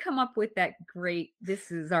 You did come up with that great, this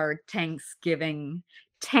is our Thanksgiving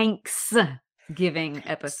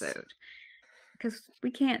episode. Because we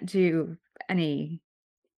can't do any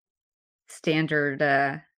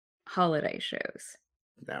standard holiday shows.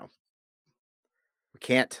 no, we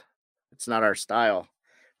can't. It's not our style.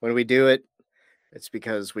 When we do it, it's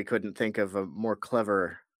because we couldn't think of a more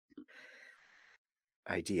clever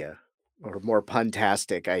idea or more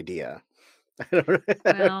puntastic idea.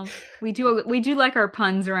 Well, we do like our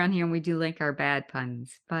puns around here and we do like our bad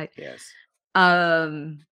puns. But Yes.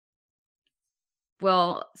 um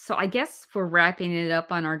well, so I guess we're wrapping it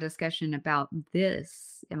up on our discussion about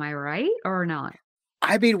this. Am I right or not?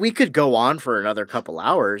 I mean, we could go on for another couple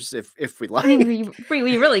hours if we I mean, like.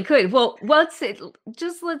 we really could. Well, let's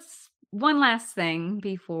one last thing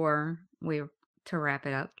before we to wrap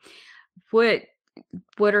it up. What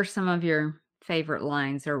what are some of your favorite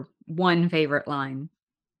lines or one favorite line?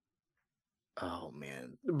 Oh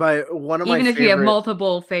man. But one of my Even if you have favorite,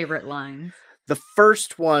 multiple favorite lines. the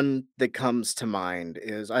first one that comes to mind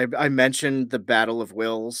is I mentioned the Battle of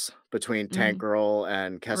Wills between Tank Mhm. Girl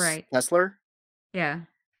and Right. Kessler. Yeah.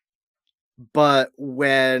 But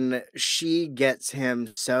when she gets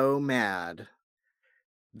him so mad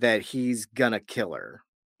that he's gonna kill her,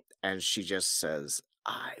 and she just says,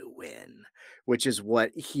 "I win," which is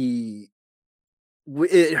what it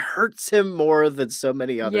hurts him more than so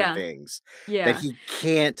many other Yeah. things that Yeah. he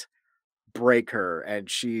can't break her, and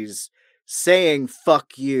she's saying,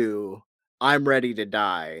 "Fuck you, I'm ready to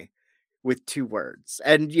die," with 2 words.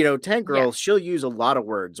 And, Tank Girl, Yes. she'll use a lot of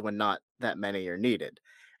words when not that many are needed,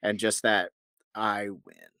 and just that, "I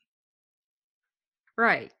win."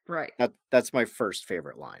 Right. Right. That's my first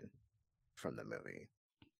favorite line from the movie.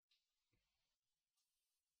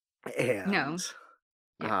 And No.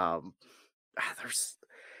 Yeah. um there's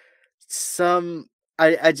some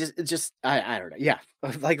I just I don't know. Yeah.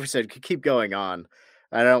 Like we said, could keep going on.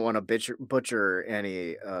 I don't want to butcher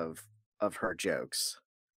any of her jokes.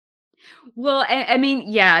 Well, I mean,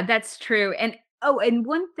 yeah, that's true. And oh, and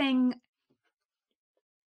one thing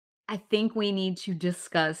I think we need to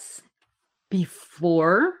discuss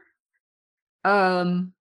before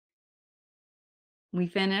um we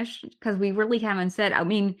finish, because we really haven't said, I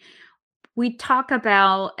mean, we talk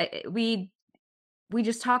about we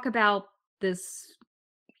just talk about this,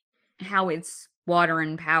 how it's water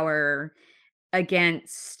and power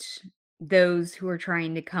against those who are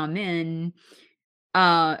trying to come in,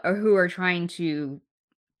 or who are trying to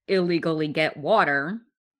illegally get water.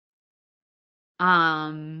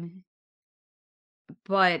 Um,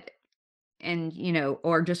 but and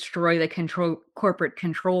or destroy the corporate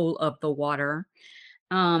control of the water.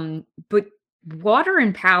 But water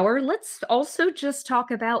and power, let's also just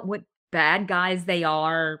talk about what bad guys they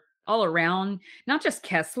are all around, not just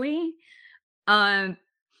Kesley. Um,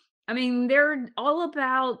 I mean, they're all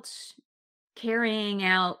about carrying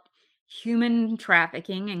out human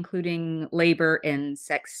trafficking, including labor and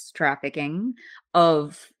sex trafficking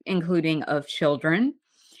including of children.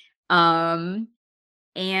 Um,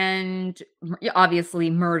 and obviously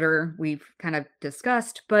murder we've kind of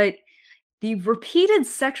discussed, but the repeated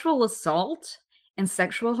sexual assault and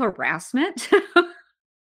sexual harassment,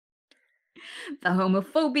 the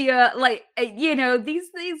homophobia, like these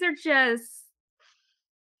things are just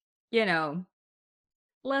you know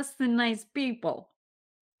less than nice people.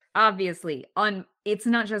 Obviously, on it's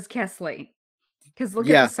not just Kesley, because look at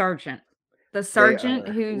Yeah, the they sergeant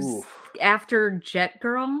are. who's Ooh. after Jet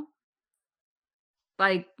Girl,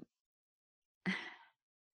 like,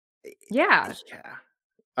 yeah, Yeah.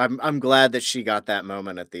 I'm glad that she got that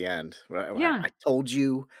moment at the end. yeah, I told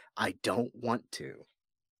you I don't want to.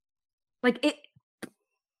 like it,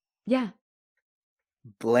 yeah.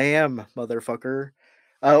 Blam, motherfucker.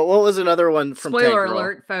 What was another one from Tank Spoiler Girl?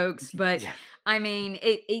 alert, folks, but Yeah. I mean,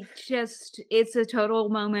 it's a total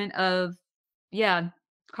moment of, yeah,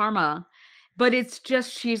 karma. But it's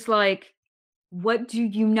just, she's like, what do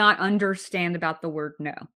you not understand about the word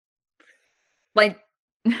no? Like,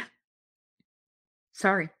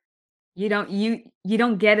 sorry. You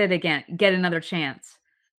don't get it again. Get another chance.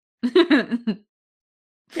 To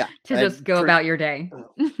Yeah. just go about your day.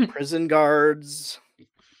 Prison guards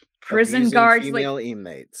Prison abusing guards, like, female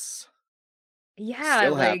inmates. yeah,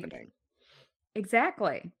 Still like, happening.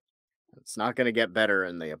 exactly. It's not going to get better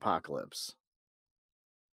in the apocalypse.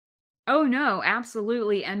 Oh no,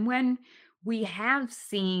 absolutely. And when we have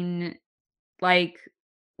seen, like,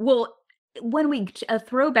 well, when a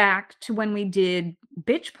throwback to when we did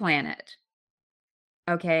Bitch Planet,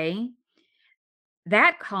 okay?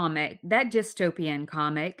 That dystopian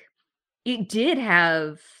comic, it did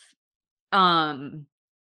have um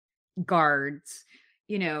guards,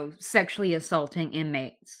 sexually assaulting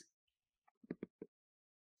inmates.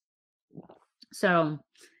 So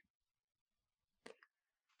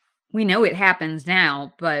we know it happens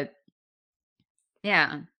now, but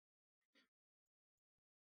yeah,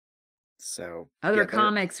 So other yeah, they're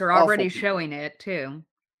comics are awful already people. showing it too.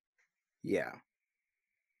 Yeah.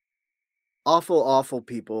 Awful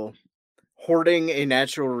people hoarding a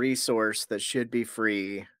natural resource that should be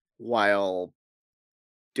free while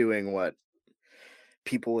doing what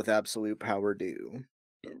people with absolute power do.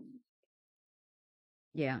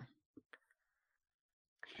 Yeah.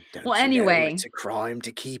 Don't Well, you know anyway, it's a crime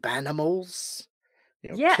to keep animals?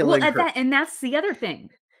 yeah, well, Killing her. and that's the other thing.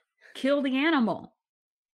 Kill the animal.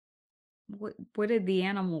 What did the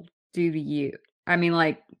animal do to you? I mean,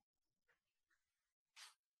 like,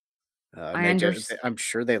 And I I'm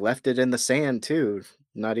sure they left it in the sand too,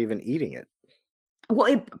 not even eating it.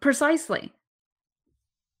 well, precisely.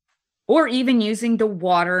 Or even using the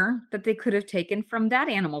water that they could have taken from that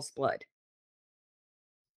animal's blood.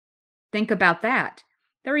 Think about that.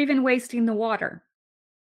 They're even wasting the water.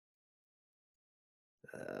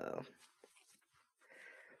 Uh,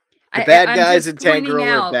 I, the bad I'm guys just in Tank pointing Girl are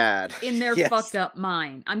out bad. in their Yes. fucked up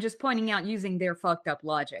mind. I'm just pointing out using their fucked up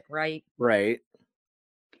logic, right? Right.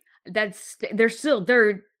 They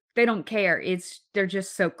don't care. They're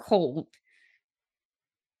just so cold.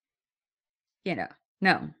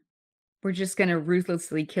 No. We're just going to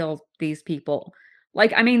ruthlessly kill these people.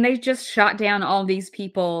 Like, I mean, they just shot down all these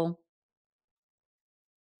people.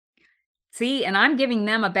 See, and I'm giving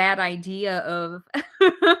them a bad idea of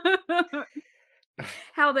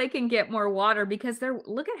how they can get more water, because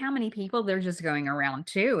look at how many people they're just going around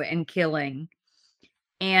too and killing,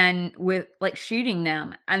 and with, like, shooting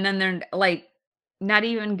them. And then they're like, not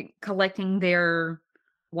even collecting their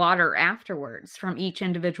water afterwards from each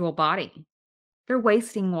individual body. They're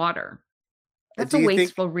wasting water. That's Do a you think?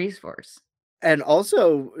 wasteful resource. And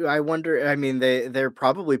also, I wonder. I mean, they're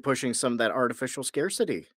probably pushing some of that artificial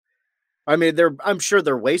scarcity. I mean, I'm sure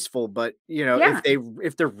they're wasteful, but Yeah,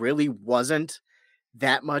 if there really wasn't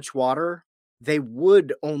that much water, they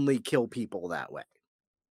would only kill people that way.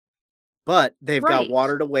 But they've got right.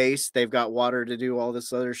 water to waste. They've got water to do all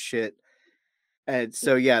this other shit. And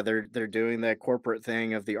so, yeah, they're doing that corporate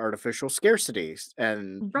thing of the artificial scarcity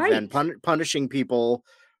and then Right. punishing people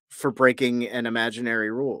for breaking an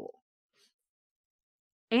imaginary rule.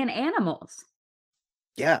 And animals.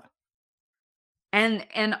 Yeah, And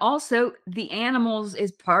also the animals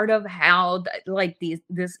is part of how like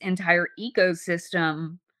this entire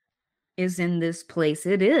ecosystem is in this place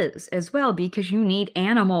it is as well, because you need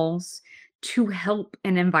animals to help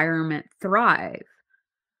an environment thrive.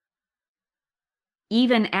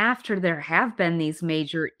 Even after there have been these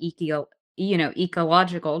major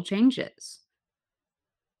ecological changes.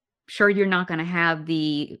 Sure, you're not going to have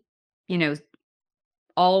you know,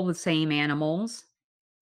 all the same animals,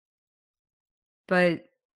 but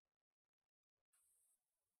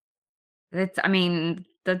I mean,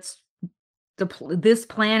 this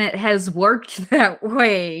planet has worked that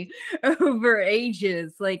way over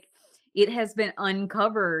ages. Like, it has been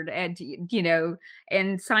uncovered, and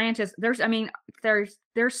and scientists, I mean,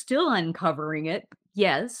 they're still uncovering it,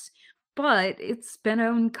 yes, but it's been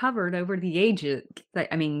uncovered over the ages.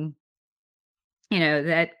 I mean,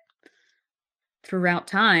 that throughout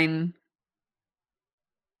time,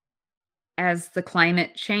 as the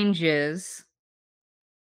climate changes,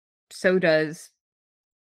 so does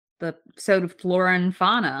so do flora and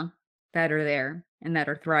fauna that are there and that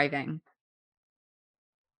are thriving.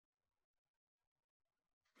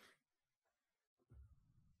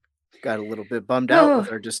 got a little bit bummed out Oh,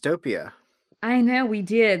 with our dystopia. I know we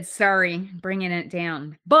did. Sorry, bringing it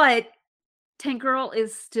down. But Tank Girl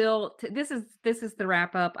is still this is the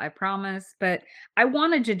wrap up, I promise, but I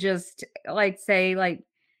wanted to just say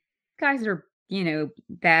guys are,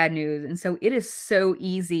 bad news, and so it is so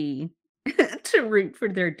easy to root for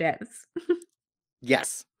their deaths.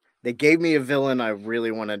 Yes, they gave me a villain I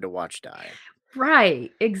really wanted to watch die.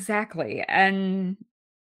 Right, exactly. And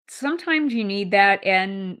sometimes you need that,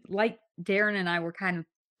 and like Darren and I were kind of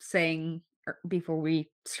saying before we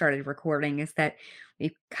started recording, is that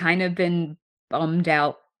we've kind of been bummed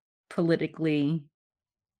out politically,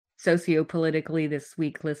 sociopolitically this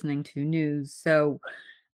week listening to news. So,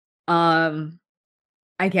 um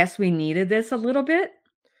I guess we needed this a little bit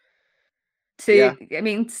Yeah, I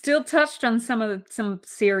mean, still touched on some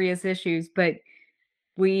serious issues, but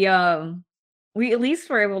we we at least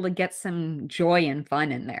were able to get some joy and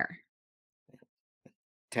fun in there.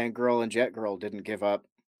 Tank Girl and Jet Girl didn't give up.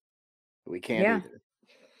 We can't Yeah. either.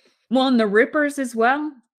 Well, and the Rippers as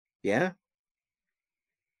well. Yeah,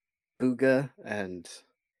 Booga and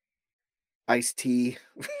Ice-T.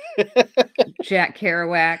 Jack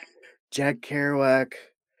Kerouac, Jack Kerouac.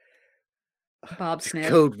 Bob The Smith,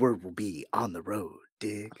 code word will be on the road,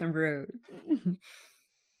 dig. the road.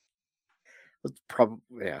 That's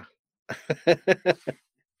probably, yeah.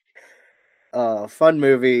 Fun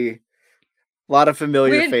movie. A lot of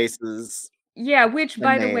familiar Which, faces yeah, which and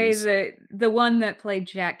by the way, names. the one that played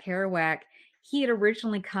Jack Kerouac, he had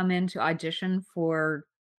originally come in to audition for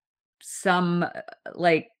some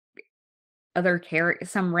like other character,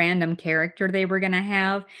 some random character they were gonna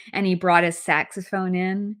have, and he brought his saxophone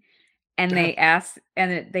in, and they asked,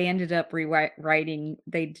 and they ended up rewriting,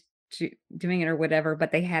 doing it or whatever,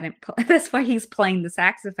 but they hadn't. That's why he's playing the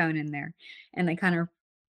saxophone in there, and they kind of,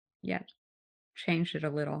 yeah, changed it a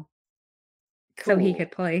little so he Cool.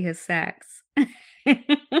 could play his sax.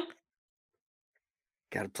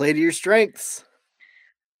 Got to play to your strengths.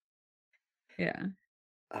 Yeah,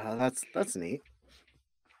 That's neat.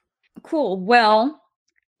 cool. Well,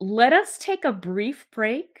 let us take a brief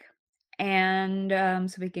break, and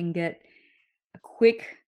so we can get a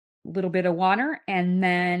quick little bit of water, and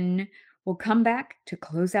then we'll come back to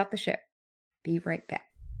close out the show. Be right back.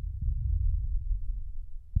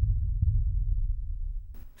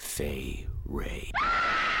 Fay Wray,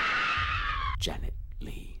 Janet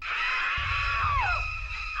Lee,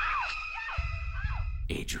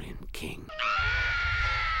 Adrian King,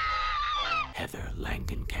 Heather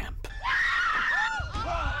Langenkamp,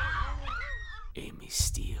 Amy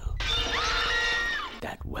Steele,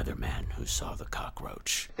 that weatherman who saw the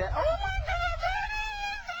cockroach,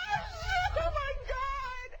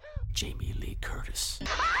 Jamie Lee Curtis,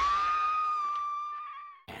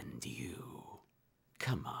 and you.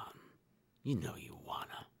 Come on, you know you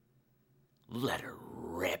wanna. Let her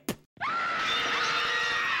rip.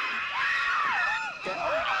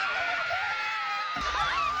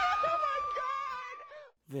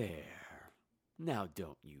 There. Now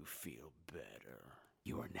don't you feel better?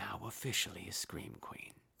 You are now officially a Scream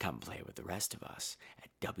Queen. Come play with the rest of us at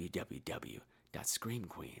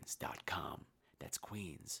www.screamqueens.com. That's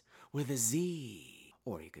Queens with a Z.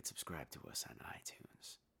 Or you could subscribe to us on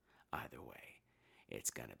iTunes. Either way, it's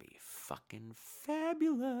gonna be fucking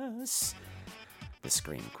fabulous. The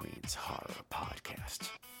Scream Queens Horror Podcast.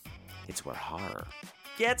 It's where horror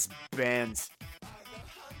gets bent.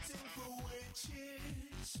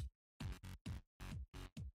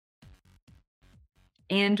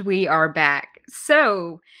 And we are back.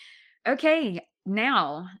 So, okay,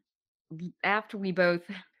 now, after we both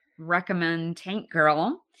recommend Tank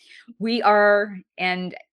Girl, we are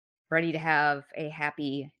and ready to have a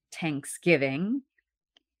happy Thanksgiving.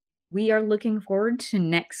 We are looking forward to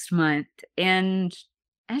next month. And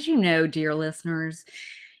as you know, dear listeners,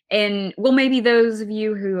 and well, maybe those of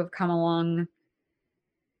you who have come along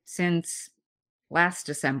since last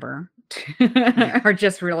December are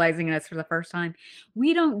just realizing this for the first time.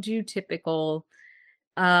 We don't do typical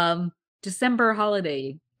December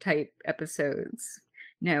holiday type episodes.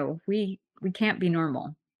 No, we can't be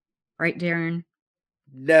normal. Right, Darren?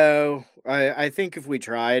 No, I think if we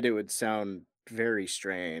tried, it would sound very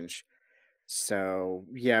strange. So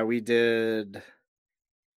yeah, we did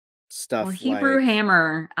stuff Well, Hebrew like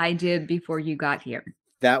Hammer I did before you got here.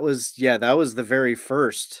 that was the very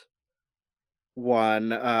first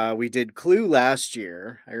one. We did Clue last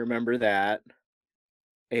year. I remember that.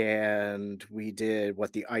 And we did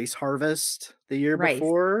the Ice Harvest the year Right.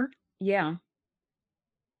 before. Yeah.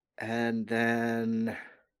 And then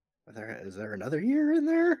is there another year in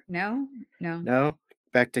there? No. No.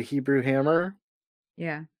 Back to Hebrew Hammer.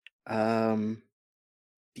 Yeah. Yeah.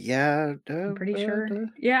 I'm pretty sure.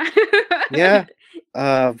 Yeah. Yeah.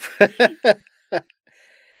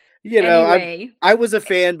 You know, Anyway. I was a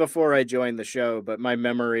fan before I joined the show, but my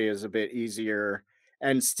memory is a bit easier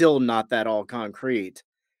and still not that all concrete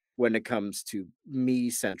when it comes to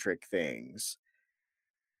me-centric things.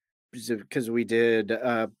 Because we did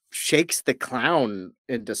Shakes the Clown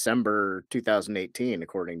in December 2018,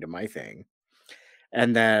 according to my thing.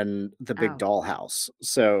 And then The Big Dollhouse.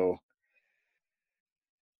 So,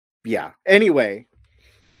 yeah. Anyway,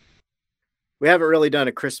 we haven't really done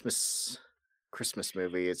a Christmas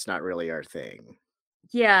movie. It's not really our thing.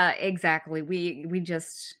 Yeah, exactly. We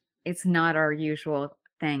just, it's not our usual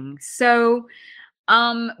thing. So,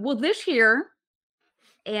 well, this year,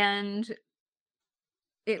 and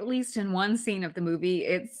at least in one scene of the movie,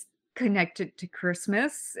 it's connected to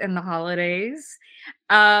Christmas and the holidays.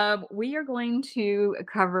 We are going to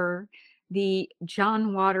cover the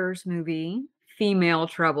John Waters movie, Female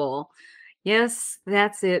Trouble. Yes,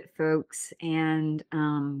 that's it, folks. And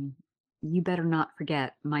you better not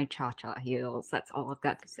forget my cha-cha heels. That's all I've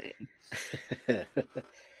got to say.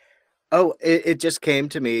 Oh, it just came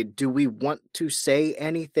to me. Do we want to say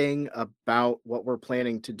anything about what we're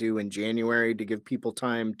planning to do in January to give people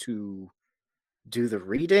time to do the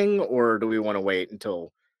reading, or do we want to wait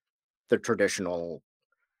until the traditional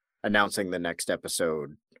announcing the next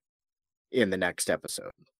episode in the next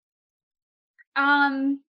episode?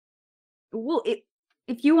 Well,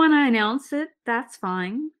 if you want to announce it, that's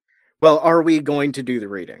fine. Well, are we going to do the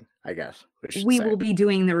reading? I guess we will be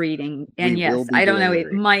doing the reading, and yes, I don't know,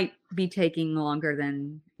 it might be taking longer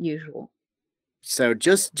than usual. So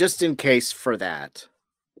just in case for that,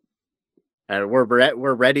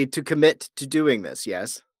 we're ready to commit to doing this.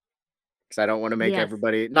 Yes, because I don't want to make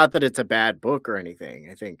everybody. Not that it's a bad book or anything.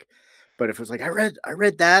 I think, but if it's like I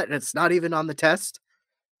read that and it's not even on the test,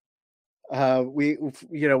 we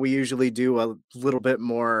usually do a little bit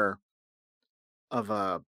more of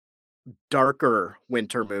a darker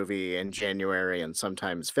winter movie in January and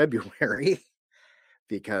sometimes February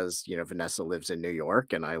because Vanessa lives in New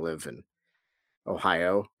York and I live in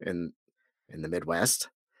Ohio in the Midwest,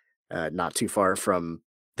 not too far from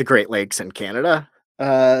the Great Lakes in Canada.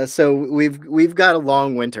 So we've got a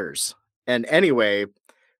long winters. And anyway,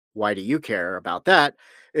 why do you care about that?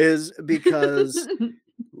 Is because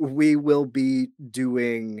we will be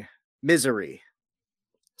doing Misery,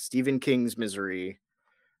 Stephen King's Misery,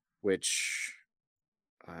 which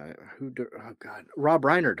Rob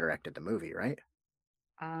Reiner directed the movie, right?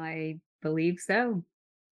 I believe so.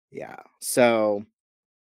 Yeah. So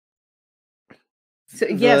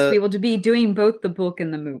yes, we will be doing both the book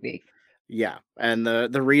and the movie. Yeah, and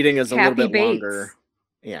the reading is Kathy a little bit Bates. longer.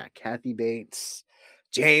 Yeah, Kathy Bates,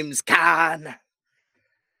 James Caan,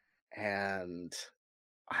 and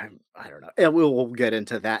I don't know. Yeah, we'll get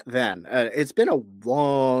into that then. It's been a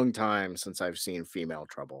long time since I've seen Female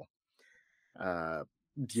Trouble. Uh,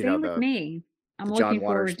 you know, Same with me. I'm the John looking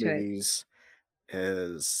Waters forward to it. movies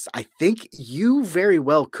is, I think you very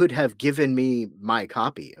well could have given me my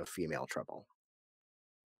copy of Female Trouble,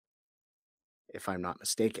 if I'm not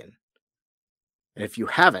mistaken. And if you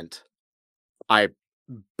haven't, I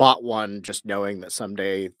bought one just knowing that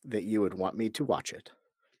someday that you would want me to watch it.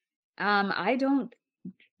 I don't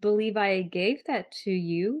believe I gave that to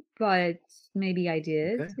you, but maybe I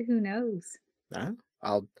did. Okay. Who knows?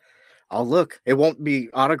 I'll look. It won't be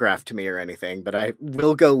autographed to me or anything, but I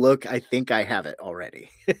will go look. I think I have it already.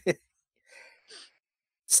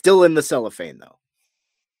 Still in the cellophane though,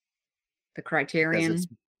 The because it's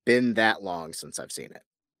Criterion. been that long since I've seen it.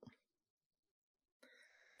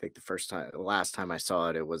 I think the last time I saw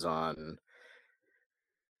it, it was on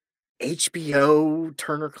HBO,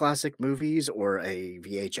 Turner Classic Movies, or a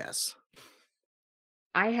VHS.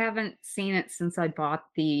 I haven't seen it since I bought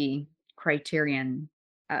the Criterion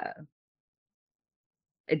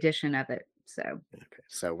edition of it. So Okay,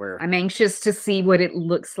 so we're I'm anxious to see what it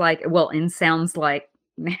looks like, well, and sounds like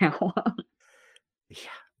now. yeah.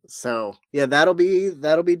 So yeah, that'll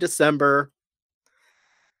be December,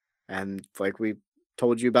 and like we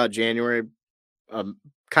told you about January,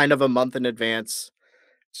 kind of a month in advance,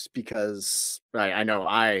 just because I know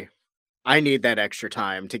I need that extra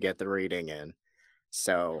time to get the reading in.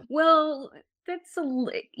 So Well, that's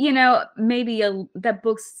maybe that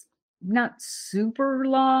book's not super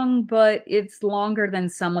long, but it's longer than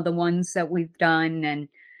some of the ones that we've done. And,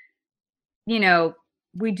 you know,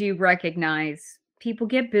 we do recognize people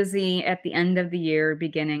get busy at the end of the year,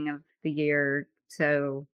 beginning of the year.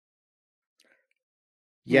 So,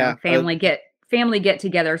 yeah, family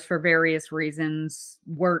get-togethers for various reasons,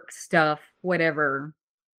 work stuff, whatever.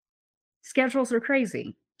 Schedules are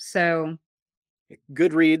crazy. So,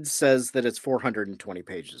 Goodreads says that it's 420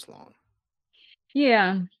 pages long.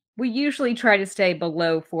 yeah, we usually try to stay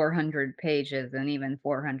below 400 pages, and even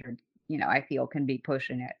 400, I feel can be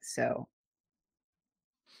pushing it. So,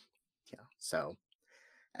 Yeah, so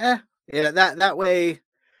eh, yeah, that way,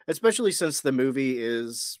 especially since the movie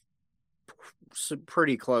is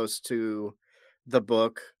pretty close to the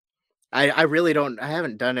book. I really don't. I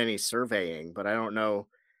haven't done any surveying, but I don't know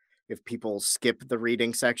if people skip the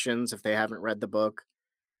reading sections if they haven't read the book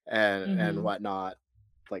and mhm. whatnot.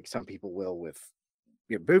 Like some people will with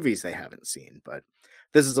movies they haven't seen, but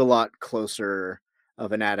this is a lot closer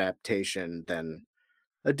of an adaptation than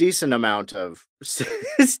a decent amount of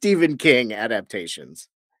Stephen King adaptations.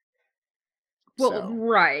 Well, So,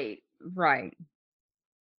 right.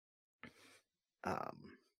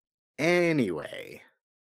 anyway,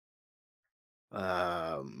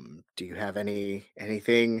 do you have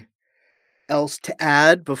anything else to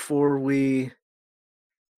add before we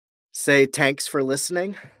say thanks for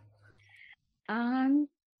listening? Um,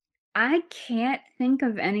 I can't think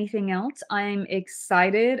of anything else. I'm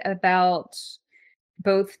excited about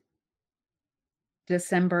both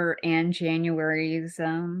December and January's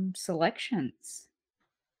selections.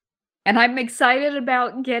 And I'm excited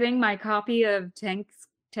about getting my copy of Tank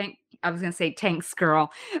I was gonna say Tanks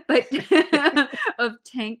Girl, but of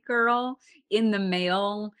Tank Girl in the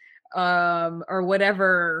mail, or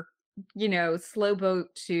whatever, slow boat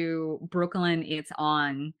to Brooklyn it's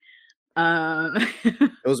on. Um,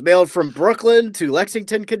 It was mailed from Brooklyn to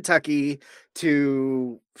Lexington, Kentucky,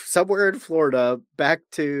 to somewhere in Florida, back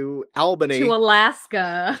to to Albany.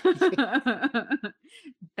 Alaska,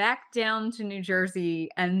 back down to New Jersey,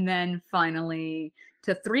 and then finally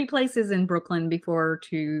to 3 places in Brooklyn before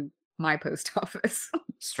to my post office.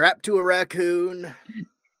 Strapped to a raccoon.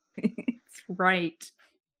 It's right.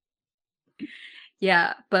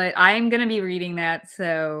 Yeah, but I'm gonna be reading that,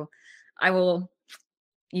 so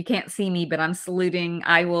you can't see me, but I'm saluting.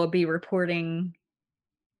 I will be reporting,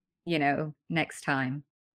 next time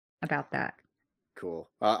about that. Cool.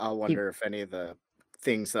 I'll You wonder if any of the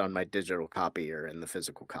things on my digital copy are in the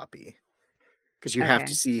physical copy. Because you have to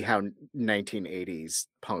Okay. see how 1980s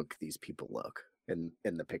punk these people look in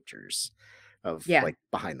the pictures of Yeah. like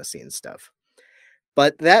behind the scenes stuff.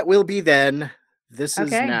 But that will be then. This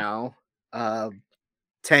is Okay. now.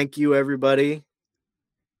 Thank you, everybody.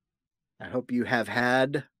 I hope you have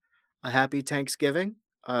had a happy Thanksgiving.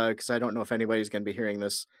 Because I don't know if anybody's going to be hearing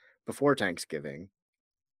this before Thanksgiving.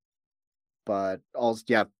 But also,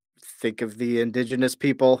 yeah, think of the indigenous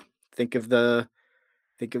people. Think of the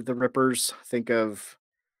rippers. Think of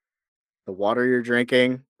the water you're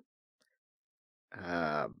drinking.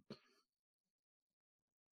 I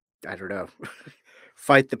don't know.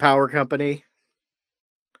 Fight the power company.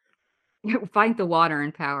 Fight the Water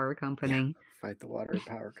and Power Company. Fight the Water and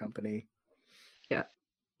Power Company. Yeah.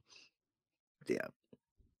 Yeah.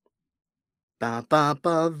 Ba ba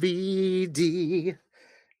ba VD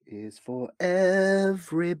is for everybody.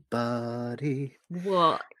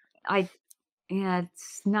 Well,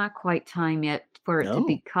 it's not quite time yet for it to No.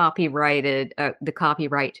 be copyrighted, the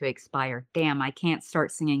copyright to expire. Damn, I can't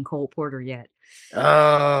start singing Cole Porter yet.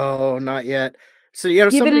 Oh, not yet. So, you know,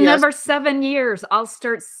 Give it somebody asked. another 7 years. I'll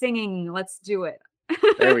start singing. Let's do it.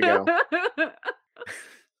 There we go.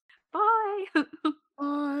 Bye.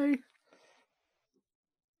 Bye.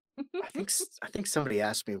 I think somebody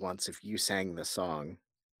asked me once if you sang the song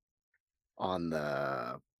on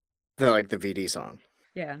the VD song.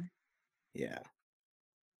 Yeah. Yeah.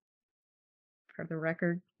 For the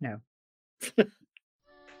record, no.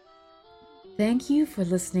 Thank you for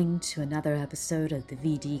listening to another episode of the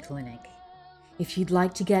VD Clinic. If you'd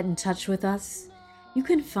like to get in touch with us, you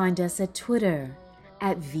can find us at Twitter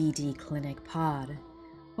at VDClinicPod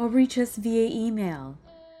or reach us via email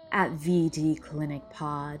at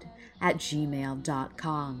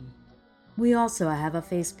vdclinicpod@gmail.com. We also have a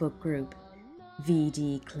Facebook group,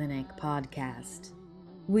 VD Clinic Podcast.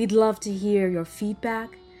 We'd love to hear your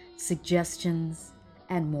feedback, suggestions,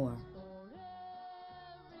 and more.